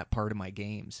improve that part of my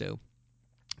game. So,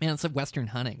 man, it's like Western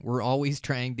hunting. We're always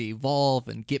trying to evolve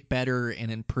and get better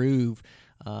and improve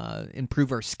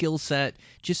our skill set,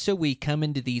 just so we come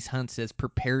into these hunts as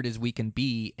prepared as we can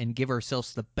be and give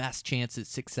ourselves the best chance at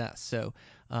success. So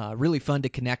really fun to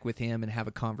connect with him and have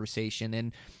a conversation.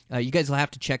 And you guys will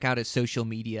have to check out his social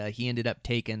media. He ended up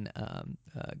taking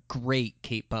great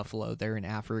Cape buffalo there in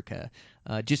Africa.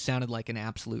 Just sounded like an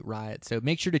absolute riot. So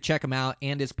make sure to check him out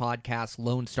and his podcast,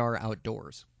 Lone Star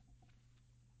Outdoors.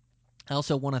 I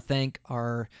also want to thank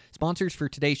our sponsors for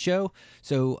today's show.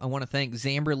 So I want to thank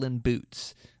Zamberlan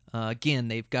Boots. Again,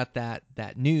 they've got that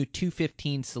new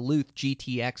 215 Salute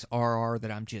GTX RR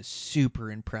that I'm just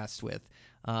super impressed with.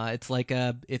 It's like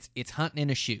it's hunting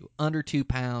in a shoe, under 2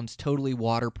 pounds, totally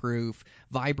waterproof,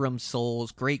 Vibram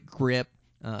soles, great grip,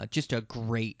 just a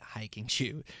great hiking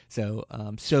shoe. So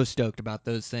I'm so stoked about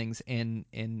those things, and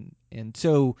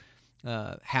so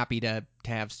happy to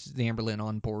have Zamberlan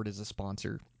on board as a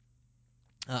sponsor.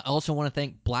 I also want to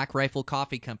thank Black Rifle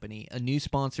Coffee Company, a new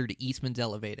sponsor to Eastman's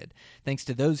Elevated. Thanks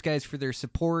to those guys for their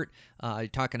support.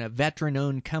 Talking a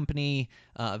veteran-owned company,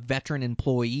 veteran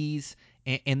employees,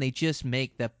 and they just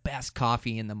make the best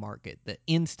coffee in the market. The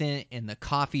instant and the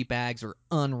coffee bags are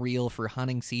unreal for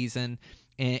hunting season.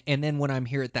 And then when I'm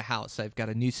here at the house, I've got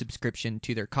a new subscription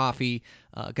to their coffee.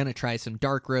 Going to try some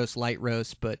dark roast, light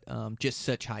roast, but just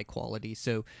such high quality.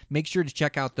 So make sure to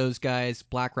check out those guys,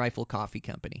 Black Rifle Coffee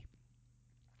Company.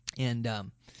 And,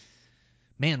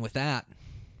 man, with that,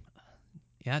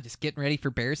 just getting ready for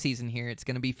bear season here. It's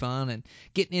going to be fun, and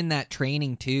getting in that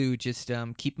training too, just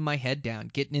keeping my head down,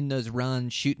 getting in those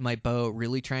runs, shooting my bow,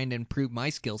 really trying to improve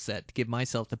my skill set to give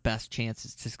myself the best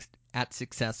chances at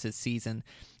success this season.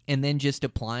 And then just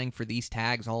applying for these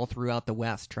tags all throughout the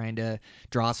West, trying to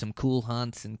draw some cool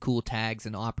hunts and cool tags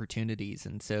and opportunities.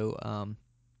 And so,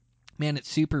 man,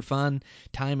 it's super fun.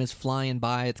 Time is flying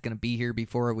by. It's going to be here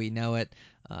before we know it.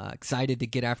 Excited to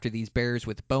get after these bears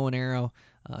with bow and arrow,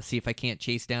 see if I can't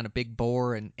chase down a big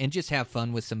boar, and just have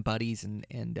fun with some buddies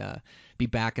and be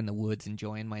back in the woods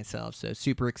enjoying myself. So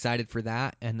super excited for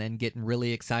that, and then getting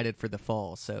really excited for the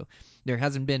fall. So there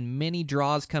hasn't been many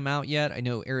draws come out yet. I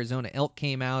know Arizona elk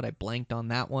came out. I blanked on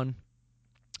that one.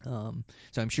 So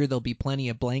I'm sure there'll be plenty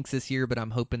of blanks this year, but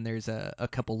I'm hoping there's a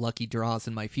couple lucky draws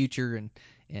in my future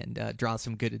and draw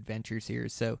some good adventures here.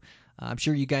 So I'm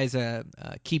sure you guys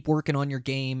keep working on your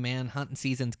game, man. Hunting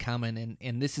season's coming,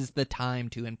 and this is the time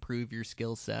to improve your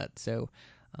skill set. So,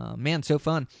 man, so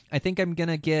fun. I think I'm going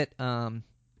to get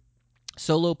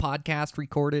solo podcast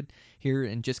recorded here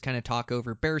and just kind of talk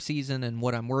over bear season and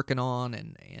what I'm working on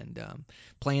and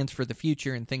plans for the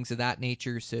future and things of that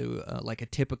nature. So like a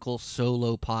typical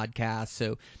solo podcast.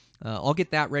 So I'll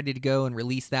get that ready to go and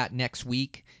release that next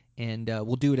week. And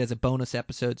we'll do it as a bonus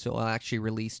episode. So I'll actually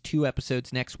release 2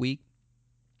 episodes next week.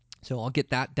 So I'll get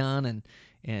that done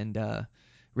and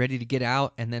ready to get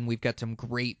out. And then we've got some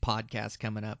great podcasts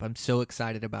coming up. I'm so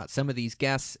excited about some of these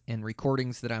guests and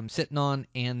recordings that I'm sitting on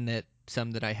and that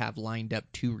some that I have lined up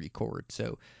to record.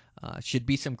 So should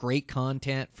be some great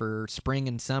content for spring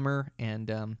and summer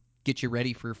and get you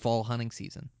ready for fall hunting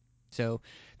season. So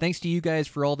thanks to you guys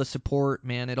for all the support,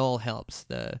 man. It all helps.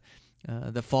 The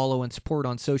follow and support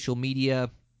on social media,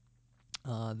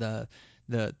 the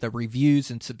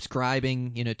reviews and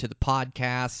subscribing, to the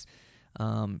podcast.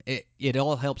 It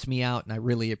all helps me out, and I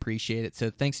really appreciate it. So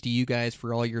thanks to you guys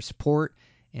for all your support.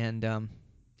 And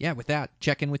with that,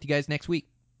 check in with you guys next week.